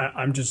is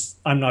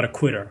I'm not a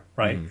quitter,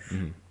 right?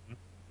 Mm-hmm.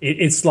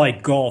 It's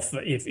like golf.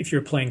 If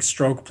you're playing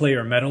stroke play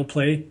or medal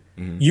play,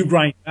 Mm-hmm. you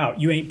grind it out.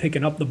 You ain't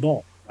picking up the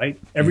ball, right?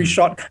 Every Mm-hmm.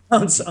 shot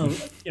counts.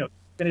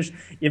 Finish.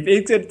 If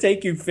it's gonna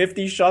take you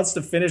 50 shots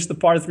to finish the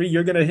par three,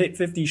 you're gonna hit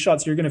 50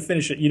 shots. You're gonna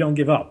finish it. You don't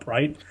give up,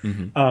 right?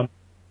 Mm-hmm.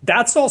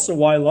 That's also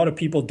why a lot of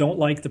people don't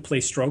like to play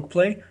stroke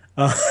play.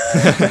 Yeah.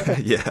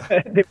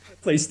 They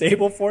play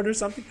Stableford or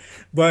something,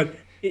 but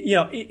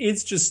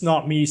it's just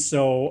not me.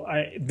 So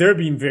there have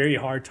been very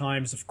hard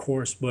times, of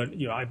course, but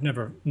I've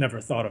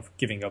never thought of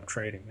giving up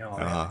trading. No,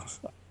 Uh,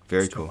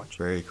 very it's too cool. much.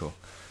 Very cool.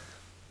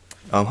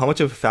 How much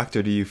of a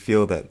factor do you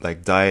feel that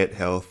like diet,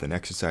 health, and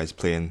exercise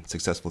play in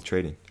successful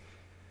trading?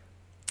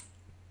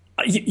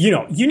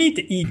 You need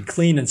to eat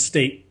clean and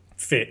stay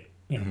fit.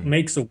 Mm-hmm.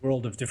 Makes a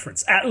world of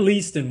difference, at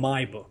least in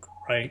my book,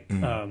 right?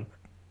 Mm-hmm.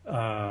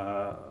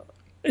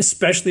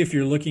 Especially if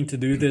you're looking to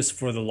do this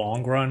for the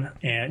long run.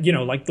 And,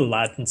 like the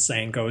Latin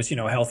saying goes,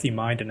 healthy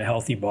mind and a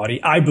healthy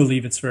body. I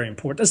believe it's very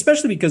important,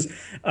 especially because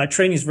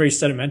training is very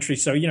sedimentary.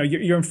 So,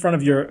 you're in front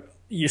of you're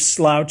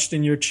slouched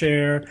in your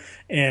chair,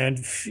 and,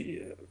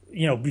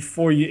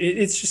 before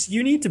it's just,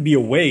 you need to be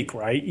awake,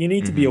 right? You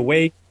need to be Mm-hmm.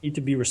 awake, you need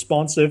to be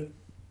responsive.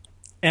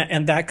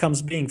 and that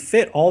comes being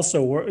fit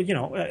also. Where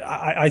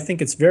I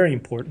think it's very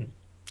important.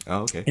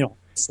 Oh, okay.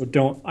 So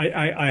don't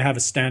I have a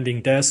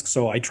standing desk,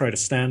 so I try to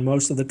stand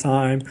most of the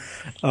time.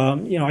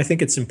 I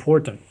think it's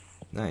important.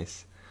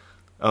 Nice.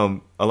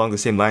 Along the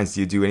same lines, do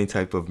you do any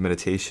type of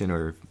meditation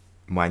or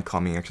mind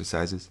calming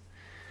exercises?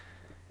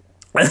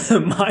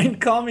 Mind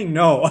calming,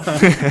 no.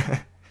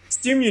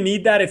 Assume you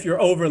need that if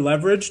you're over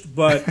leveraged,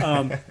 but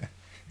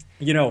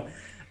you know,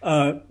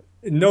 uh,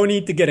 no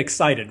need to get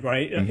excited,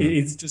 right? Hmm.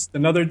 It's just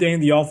another day in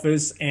the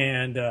office,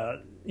 and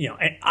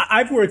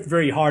I've worked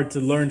very hard to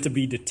learn to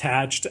be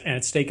detached, and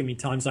it's taken me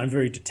time. So I'm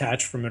very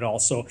detached from it all.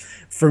 So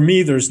for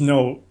me, there's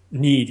no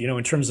need,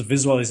 in terms of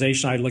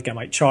visualization. I look at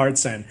my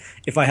charts, and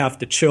if I have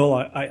to chill,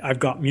 I've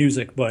got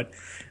music, but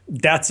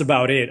that's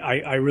about it.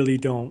 I really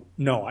don't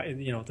know.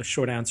 The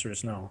short answer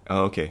is no.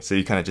 Oh, okay. So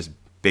you kind of just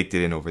baked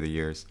it in over the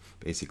years,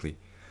 basically.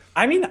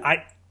 I mean,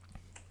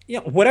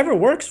 whatever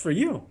works for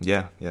you,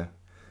 Yeah, yeah.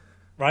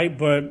 right?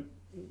 But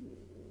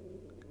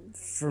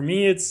for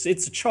me, it's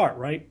a chart,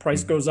 right?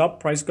 Price Hmm. goes up,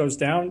 price goes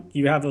down.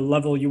 You have a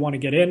level you want to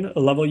get in, a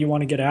level you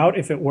want to get out.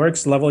 If it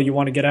works, level you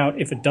want to get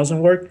out. If it doesn't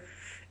work,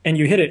 and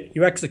you hit it,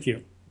 you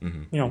execute.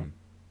 Hmm. You know, Hmm.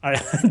 I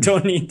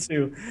don't need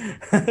to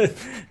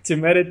to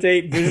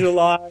meditate,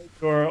 visualize,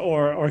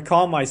 or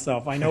calm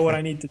myself. I know what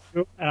I need to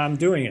do, and I'm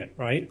doing it,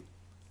 right?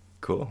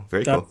 Cool.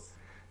 Very cool.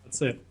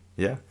 That's it.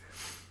 Yeah.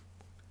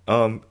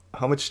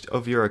 How much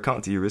of your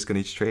account do you risk on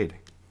each trade?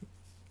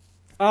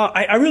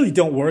 I really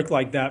don't work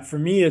like that. For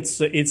me,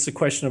 it's a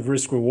question of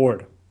risk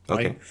reward,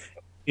 Okay. right?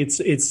 It's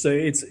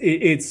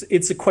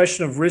a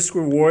question of risk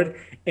reward,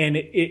 and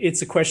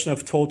it's a question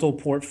of total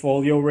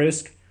portfolio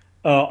risk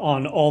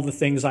on all the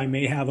things I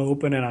may have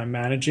open and I'm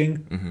managing.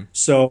 Hmm.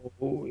 So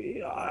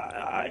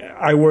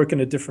I work in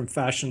a different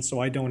fashion, so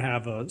I don't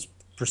have a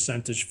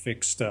percentage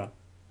fixed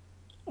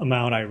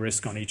amount I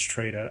risk on each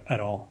trade at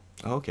all.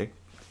 Oh, okay.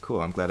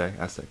 Cool. I'm glad I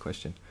asked that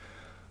question.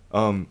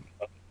 Um,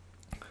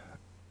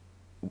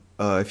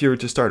 if you were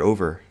to start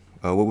over,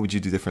 what would you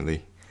do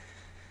differently?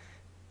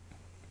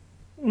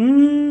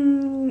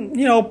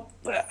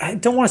 I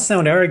don't want to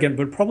sound arrogant,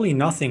 but probably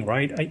nothing,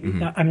 right?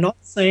 Hmm. I'm not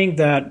saying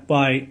that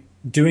by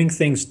doing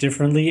things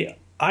differently,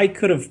 I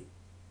could have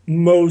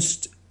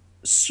most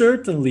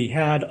certainly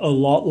had a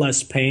lot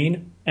less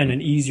pain and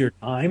an easier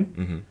time.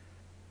 Hmm.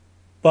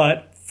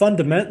 But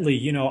fundamentally,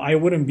 I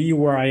wouldn't be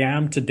where I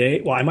am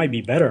today. Well, I might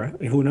be better,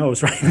 who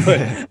knows, right?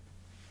 But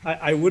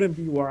I wouldn't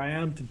be where I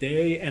am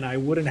today, and I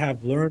wouldn't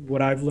have learned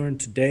what I've learned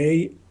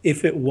today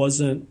if it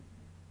wasn't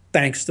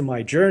thanks to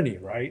my journey,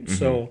 right? Hmm.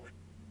 So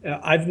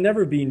I've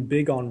never been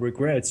big on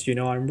regrets.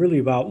 I'm really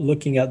about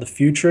looking at the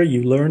future.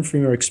 You learn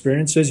from your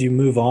experiences, you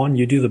move on,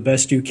 you do the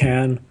best you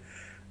can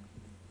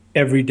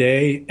every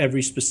day,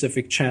 every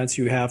specific chance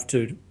you have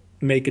to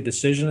make a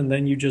decision, and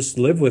then you just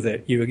live with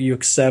it. You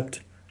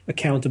accept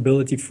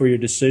accountability for your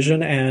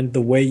decision, and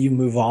the way you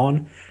move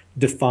on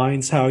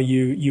defines how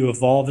you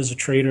evolve as a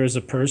trader, as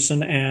a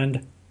person,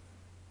 and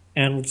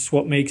it's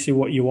what makes you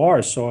what you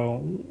are.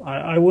 So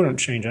I wouldn't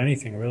change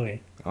anything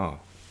really. Oh,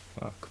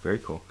 wow, very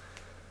cool.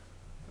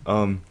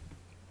 Um,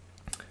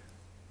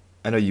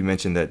 I know you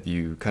mentioned that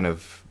you kind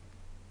of,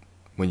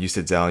 when you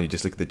sit down, you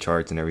just look at the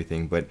charts and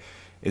everything, but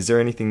is there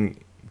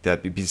anything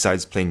that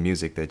besides playing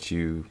music that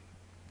you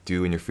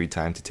do in your free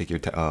time to take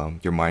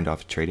your mind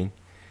off trading?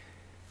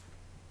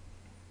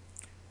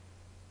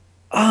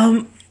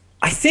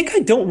 I think I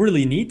don't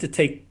really need to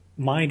take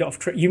mind off.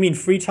 You mean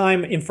free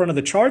time in front of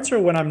the charts or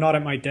when I'm not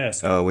at my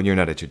desk? When you're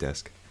not at your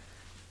desk.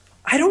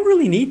 I don't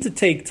really need to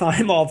take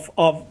time off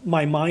of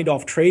my mind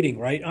off trading,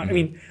 right? I Hmm.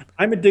 mean,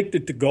 I'm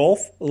addicted to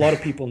golf. A lot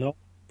of people know,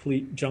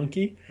 complete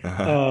junkie.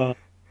 Uh-huh. Uh,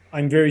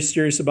 I'm very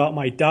serious about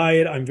my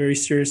diet. I'm very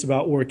serious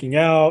about working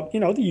out.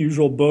 The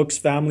usual books,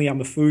 family.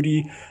 I'm a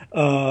foodie,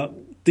 uh,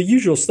 the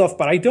usual stuff.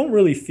 But I don't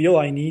really feel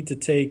I need to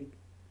take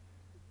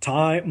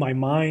my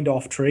mind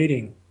off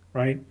trading,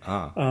 right?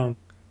 Ah, Um,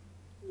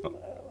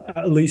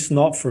 at least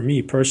not for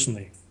me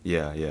personally.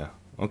 yeah, yeah.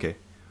 Okay,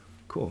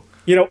 cool.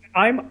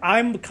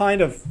 I'm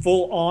kind of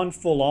full on,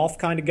 full off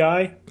kind of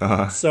guy.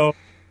 Uh-huh. So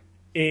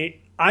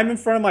I'm in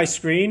front of my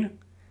screen.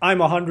 I'm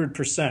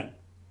 100%.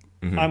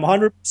 Hmm. I'm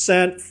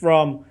 100%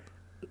 from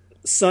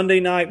Sunday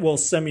night. Well,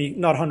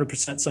 not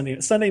 100% Sunday.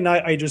 Sunday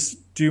night, I just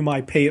do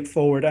my pay it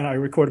forward and I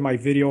record my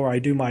video or I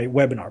do my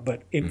webinar.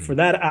 But Hmm. for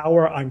that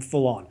hour, I'm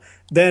full on.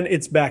 Then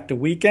it's back to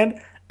weekend,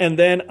 and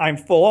then I'm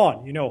full on.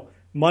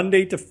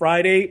 Monday to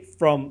Friday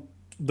from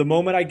the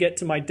moment I get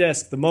to my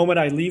desk, the moment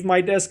I leave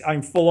my desk,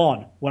 I'm full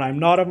on. When I'm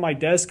not at my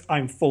desk,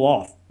 I'm full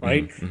off, Hmm.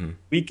 right? Hmm.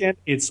 Weekend,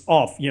 it's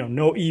off.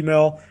 No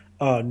email,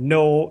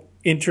 no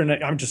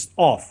internet. I'm just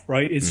off,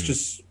 right? It's Hmm.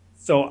 just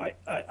so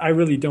I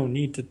really don't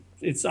need to.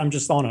 I'm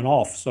just on and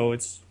off, so I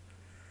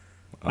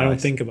I don't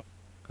see. think about.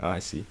 I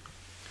see.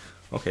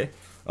 Okay.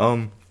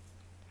 Um,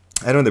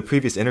 I know in the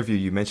previous interview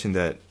you mentioned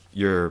that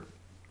you're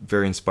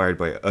very inspired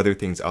by other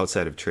things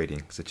outside of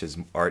trading, such as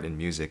art and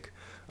music.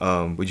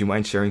 Would you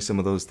mind sharing some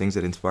of those things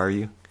that inspire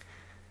you?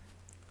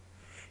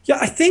 Yeah,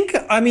 I think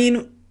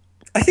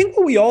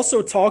what we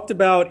also talked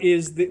about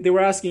is they were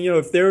asking,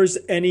 if there's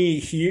any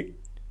here.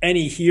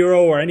 any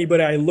hero or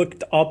anybody I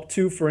looked up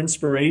to for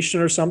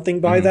inspiration or something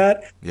by Hmm.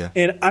 that. Yeah.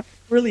 And I'm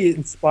really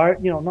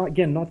inspired, not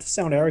again, not to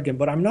sound arrogant,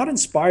 but I'm not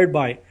inspired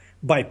by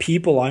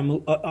people.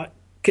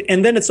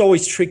 And then it's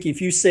always tricky if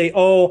you say,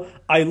 "Oh,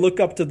 I look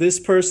up to this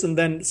person,"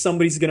 then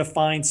somebody's going to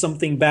find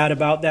something bad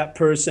about that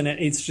person, and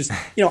it's just,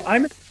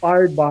 I'm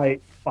inspired by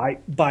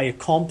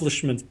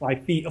accomplishments, by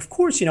feat. Of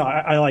course,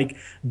 I like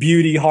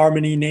beauty,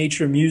 harmony,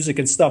 nature, music,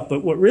 and stuff.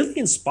 But what really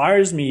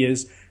inspires me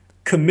is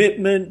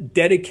commitment,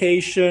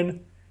 dedication,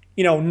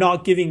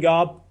 not giving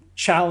up,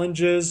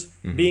 challenges,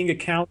 Hmm. for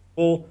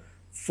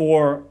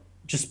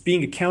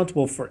being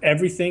accountable for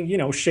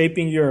everything,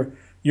 shaping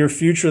your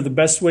future the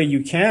best way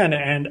you can.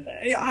 And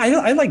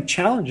I like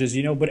challenges,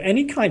 but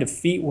any kind of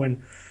feat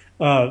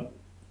uh,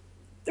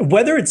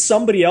 whether it's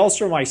somebody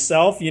else or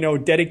myself,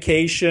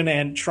 dedication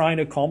and trying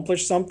to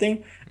accomplish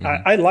something, Hmm.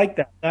 I like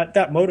that.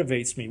 That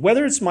motivates me.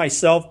 Whether it's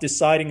myself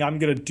deciding I'm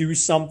going to do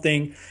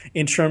something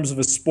in terms of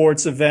a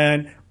sports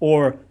event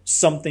or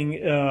something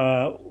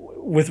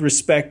with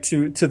respect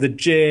to the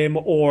gym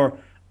or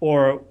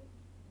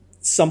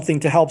something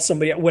to help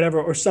somebody, whatever,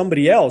 or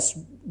somebody else.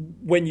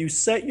 When you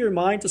set your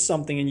mind to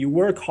something and you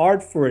work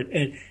hard for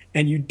it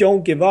and you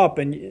don't give up,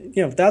 and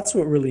that's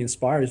what really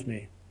inspires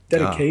me. Ah.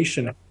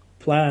 Dedication,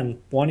 plan,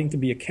 wanting to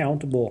be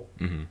accountable,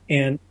 Hmm.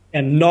 and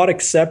not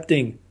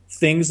accepting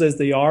things as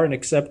they are and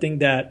accepting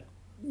that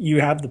you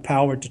have the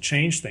power to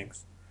change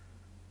things.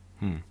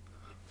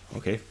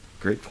 Okay.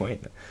 Great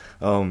point.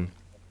 Um,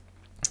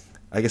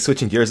 I guess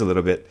switching gears a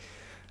little bit,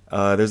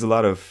 there's a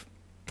lot of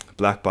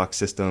black box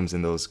systems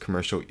and those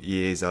commercial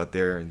EAs out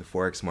there in the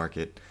forex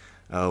market.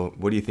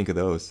 What do you think of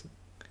those?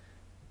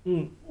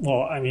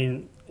 Well, I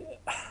mean,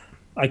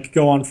 I could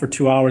go on for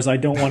 2 hours. I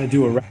don't want to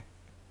do a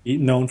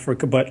known for,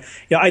 but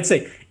yeah, I'd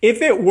say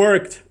if it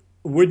worked,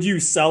 would you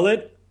sell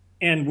it?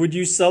 And would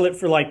you sell it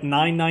for like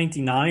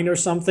 9.99 or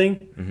something?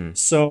 Hmm.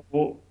 So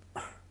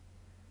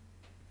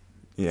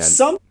Yeah.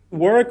 some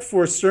work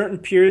for certain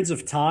periods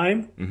of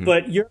time, Hmm.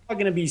 but you're not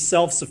going to be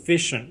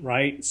self-sufficient,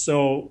 right?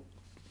 So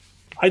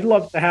I'd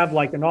love to have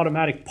like an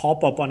automatic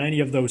pop-up on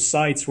any of those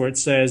sites where it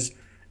says,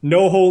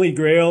 no holy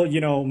grail,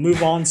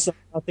 move on, so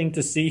nothing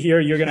to see here.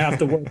 You're going to have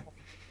to work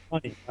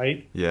money,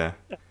 right? Yeah.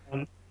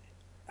 Um,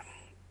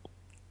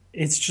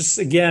 it's just,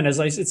 again,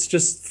 it's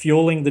just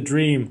fueling the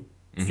dream,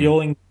 Hmm.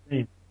 fueling the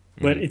dream,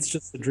 but Hmm. it's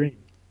just a dream.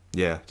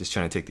 Yeah. Just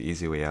trying to take the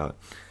easy way out.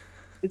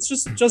 It's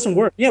just it doesn't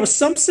work. Yeah, but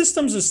some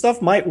systems and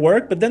stuff might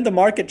work, but then the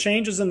market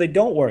changes and they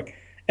don't work.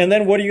 And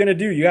then what are you going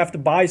to do? You have to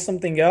buy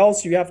something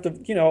else. You have to,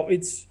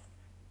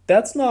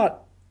 that's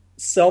not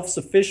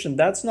self-sufficient.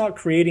 That's not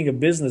creating a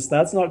business.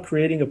 That's not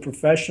creating a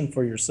profession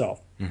for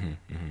yourself.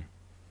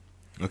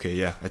 Okay.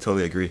 Yeah. I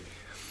totally agree.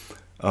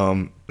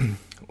 Um,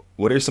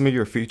 what are some of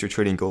your future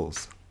trading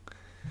goals?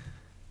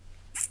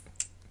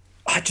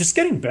 Just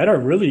getting better,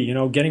 really,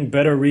 getting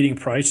better reading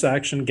price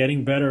action,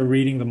 getting better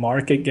reading the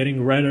market,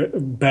 getting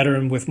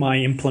better with my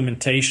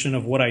implementation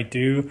of what I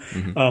do,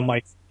 Hmm.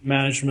 my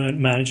management,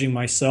 managing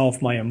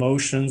myself, my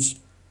emotions,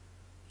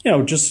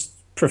 just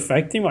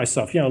perfecting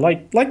myself,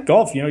 like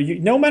golf,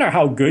 no matter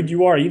how good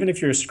you are, even if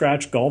you're a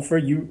scratch golfer,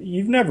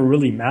 you've never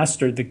really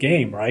mastered the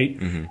game, right?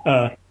 Hmm.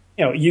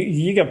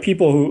 You got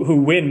people who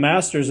win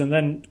masters and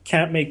then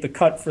can't make the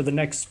cut for the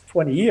next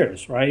 20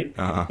 years, right?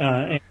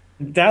 Uh-huh.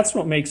 And that's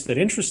what makes it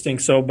interesting.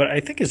 So, but I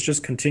think it's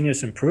just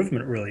continuous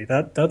improvement, really.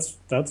 That's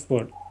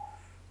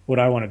what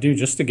I want to do,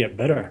 just to get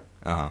better.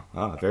 Uh-huh.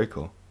 Ah, very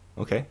cool.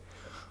 Okay.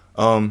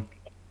 Um,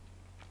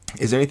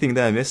 is there anything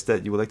that I missed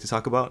that you would like to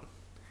talk about?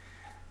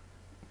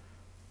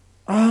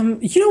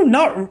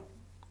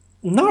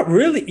 Not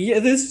really. Yeah,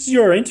 this is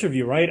your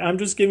interview, right? I'm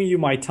just giving you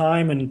my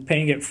time and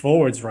paying it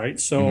forwards, right? Hmm.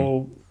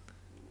 So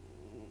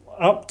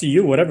up to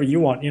you, whatever you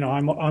want.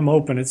 I'm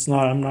open.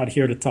 I'm not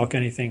here to talk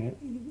anything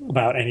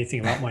about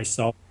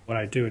myself, what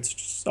I do. It's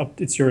just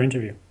it's your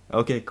interview.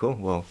 Okay, cool.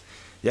 Well,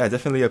 yeah, I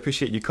definitely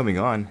appreciate you coming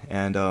on.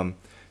 And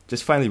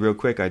just finally, real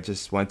quick, I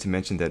just wanted to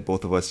mention that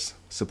both of us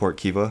support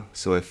Kiva.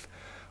 So if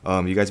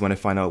you guys want to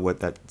find out what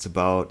that's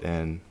about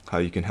and how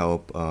you can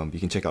help, you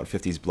can check out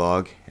 50's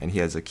blog, and he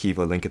has a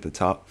Kiva link at the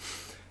top,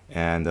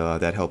 and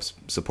that helps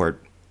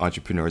support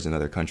entrepreneurs in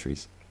other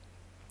countries.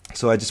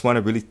 So I just want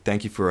to really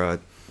thank you for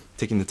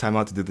taking the time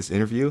out to do this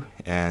interview.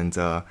 And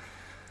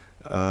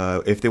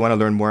if they want to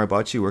learn more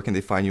about you, where can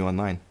they find you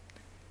online?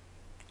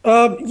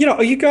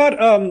 You got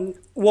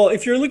well,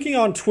 if you're looking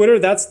on Twitter,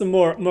 that's the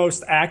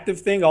most active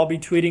thing. I'll be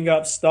tweeting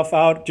up stuff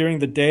out during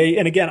the day.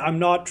 And again, I'm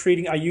not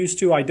treating. I used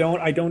to. I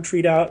don't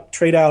trade out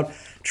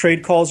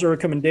trade calls or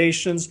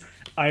recommendations.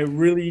 I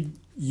really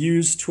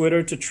use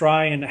Twitter to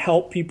try and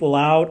help people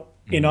out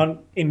Hmm.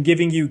 in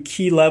giving you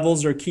key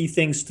levels or key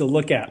things to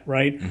look at,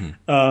 right? Hmm.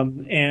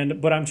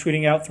 But I'm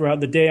tweeting out throughout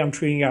the day. I'm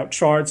tweeting out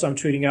charts. I'm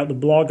tweeting out the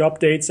blog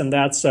updates, and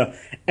that's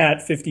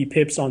at 50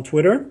 pips on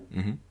Twitter.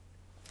 Hmm.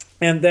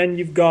 And then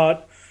you've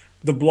got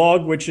the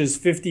blog, which is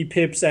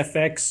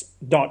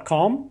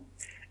 50pipsfx.com.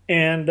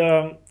 And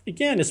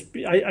again,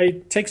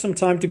 I take some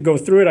time to go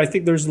through it. I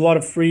think there's a lot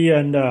of free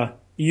and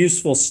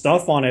useful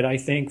stuff on it. I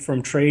think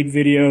from trade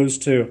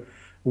videos to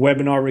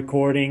webinar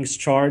recordings,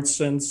 charts,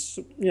 and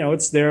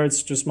it's there.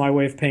 It's just my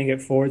way of paying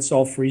it forward. It's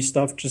all free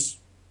stuff. Just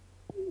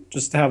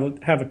to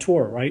have a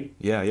tour, right?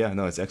 Yeah, yeah,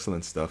 no, it's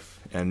excellent stuff.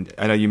 And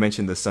I know you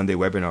mentioned the Sunday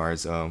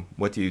webinars.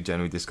 What do you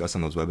generally discuss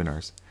on those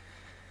webinars?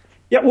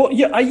 Yeah, well,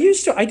 yeah, I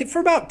did for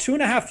about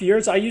 2.5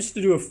 years. I used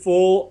to do a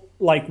full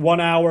like 1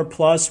 hour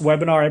plus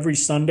webinar every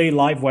Sunday,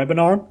 live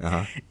webinar.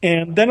 Uh-huh.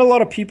 And then a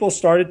lot of people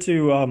started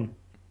to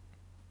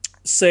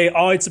say,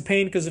 "Oh, it's a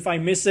pain because if I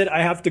miss it,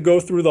 I have to go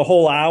through the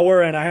whole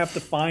hour and I have to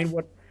find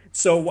what.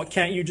 So what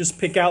can't you just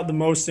pick out the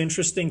most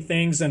interesting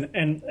things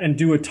and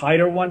do a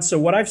tighter one?" So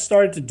what I've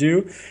started to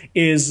do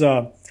is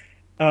so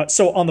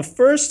on the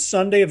first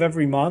Sunday of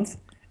every month,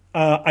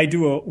 I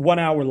do a 1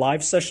 hour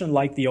live session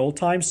like the old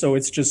time. So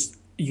it's just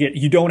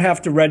you don't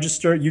have to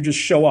register. You just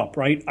show up,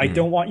 right? I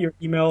don't want your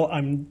email.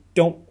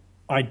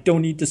 I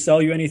don't need to sell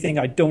you anything.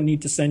 I don't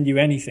need to send you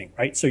anything,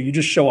 right? So you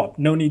just show up.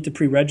 No need to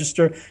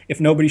pre-register.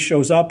 If nobody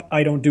shows up,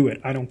 I don't do it.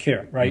 I don't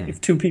care, right?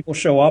 If 2 people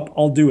show up,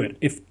 I'll do it.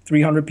 If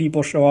 300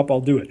 people show up,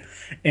 I'll do it.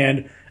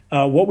 And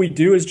what we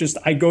do is just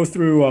I go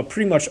through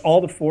pretty much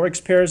all the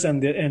forex pairs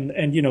and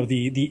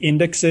the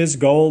indexes,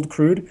 gold,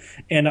 crude,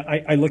 and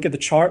I look at the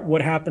chart,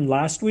 what happened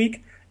last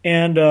week,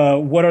 and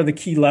what are the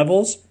key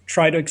levels.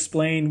 Try to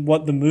explain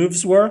what the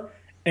moves were,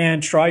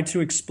 and try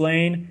to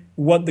explain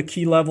what the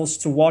key levels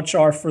to watch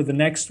are for the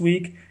next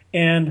week,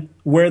 and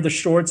where the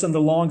shorts and the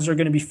longs are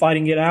going to be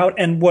fighting it out,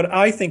 and what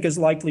I think is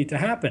likely to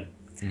happen.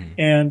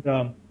 And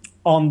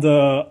on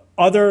the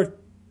other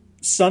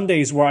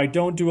Sundays where I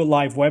don't do a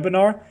live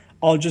webinar,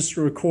 I'll just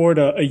record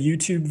a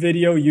YouTube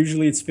video.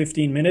 Usually it's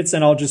 15 minutes,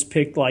 and I'll just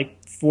pick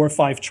like 4 or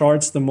 5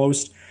 charts, the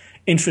most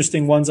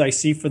interesting ones I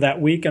see for that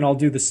week, and I'll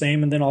do the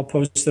same, and then I'll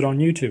post it on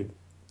YouTube.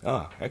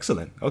 Ah,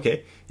 excellent.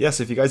 Okay. Yes,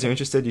 if you guys are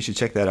interested, you should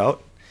check that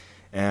out.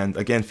 And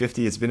again,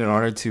 50, it's been an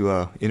honor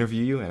to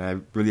interview you, and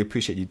I really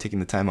appreciate you taking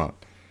the time out.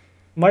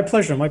 My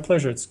pleasure. My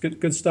pleasure. It's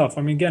good stuff.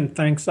 I mean, again,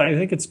 thanks. I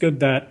think it's good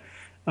that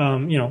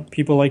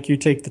people like you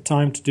take the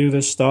time to do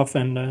this stuff,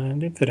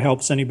 and if it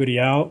helps anybody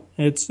out,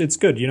 it's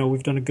good.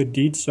 We've done a good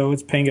deed, so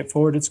it's paying it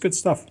forward. It's good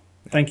stuff.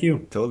 Thank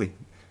you. Totally.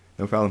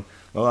 No problem.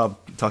 Well, I'll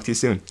talk to you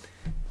soon.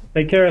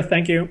 Take care.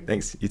 Thank you.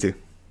 Thanks. You too.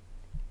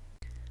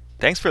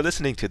 Thanks for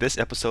listening to this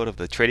episode of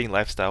the Trading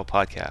Lifestyle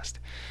Podcast.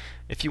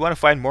 If you want to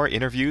find more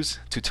interviews,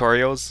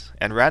 tutorials,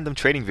 and random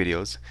trading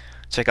videos,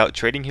 check out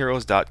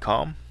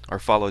tradingheroes.com or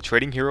follow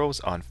Trading Heroes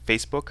on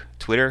Facebook,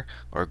 Twitter,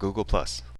 or Google+.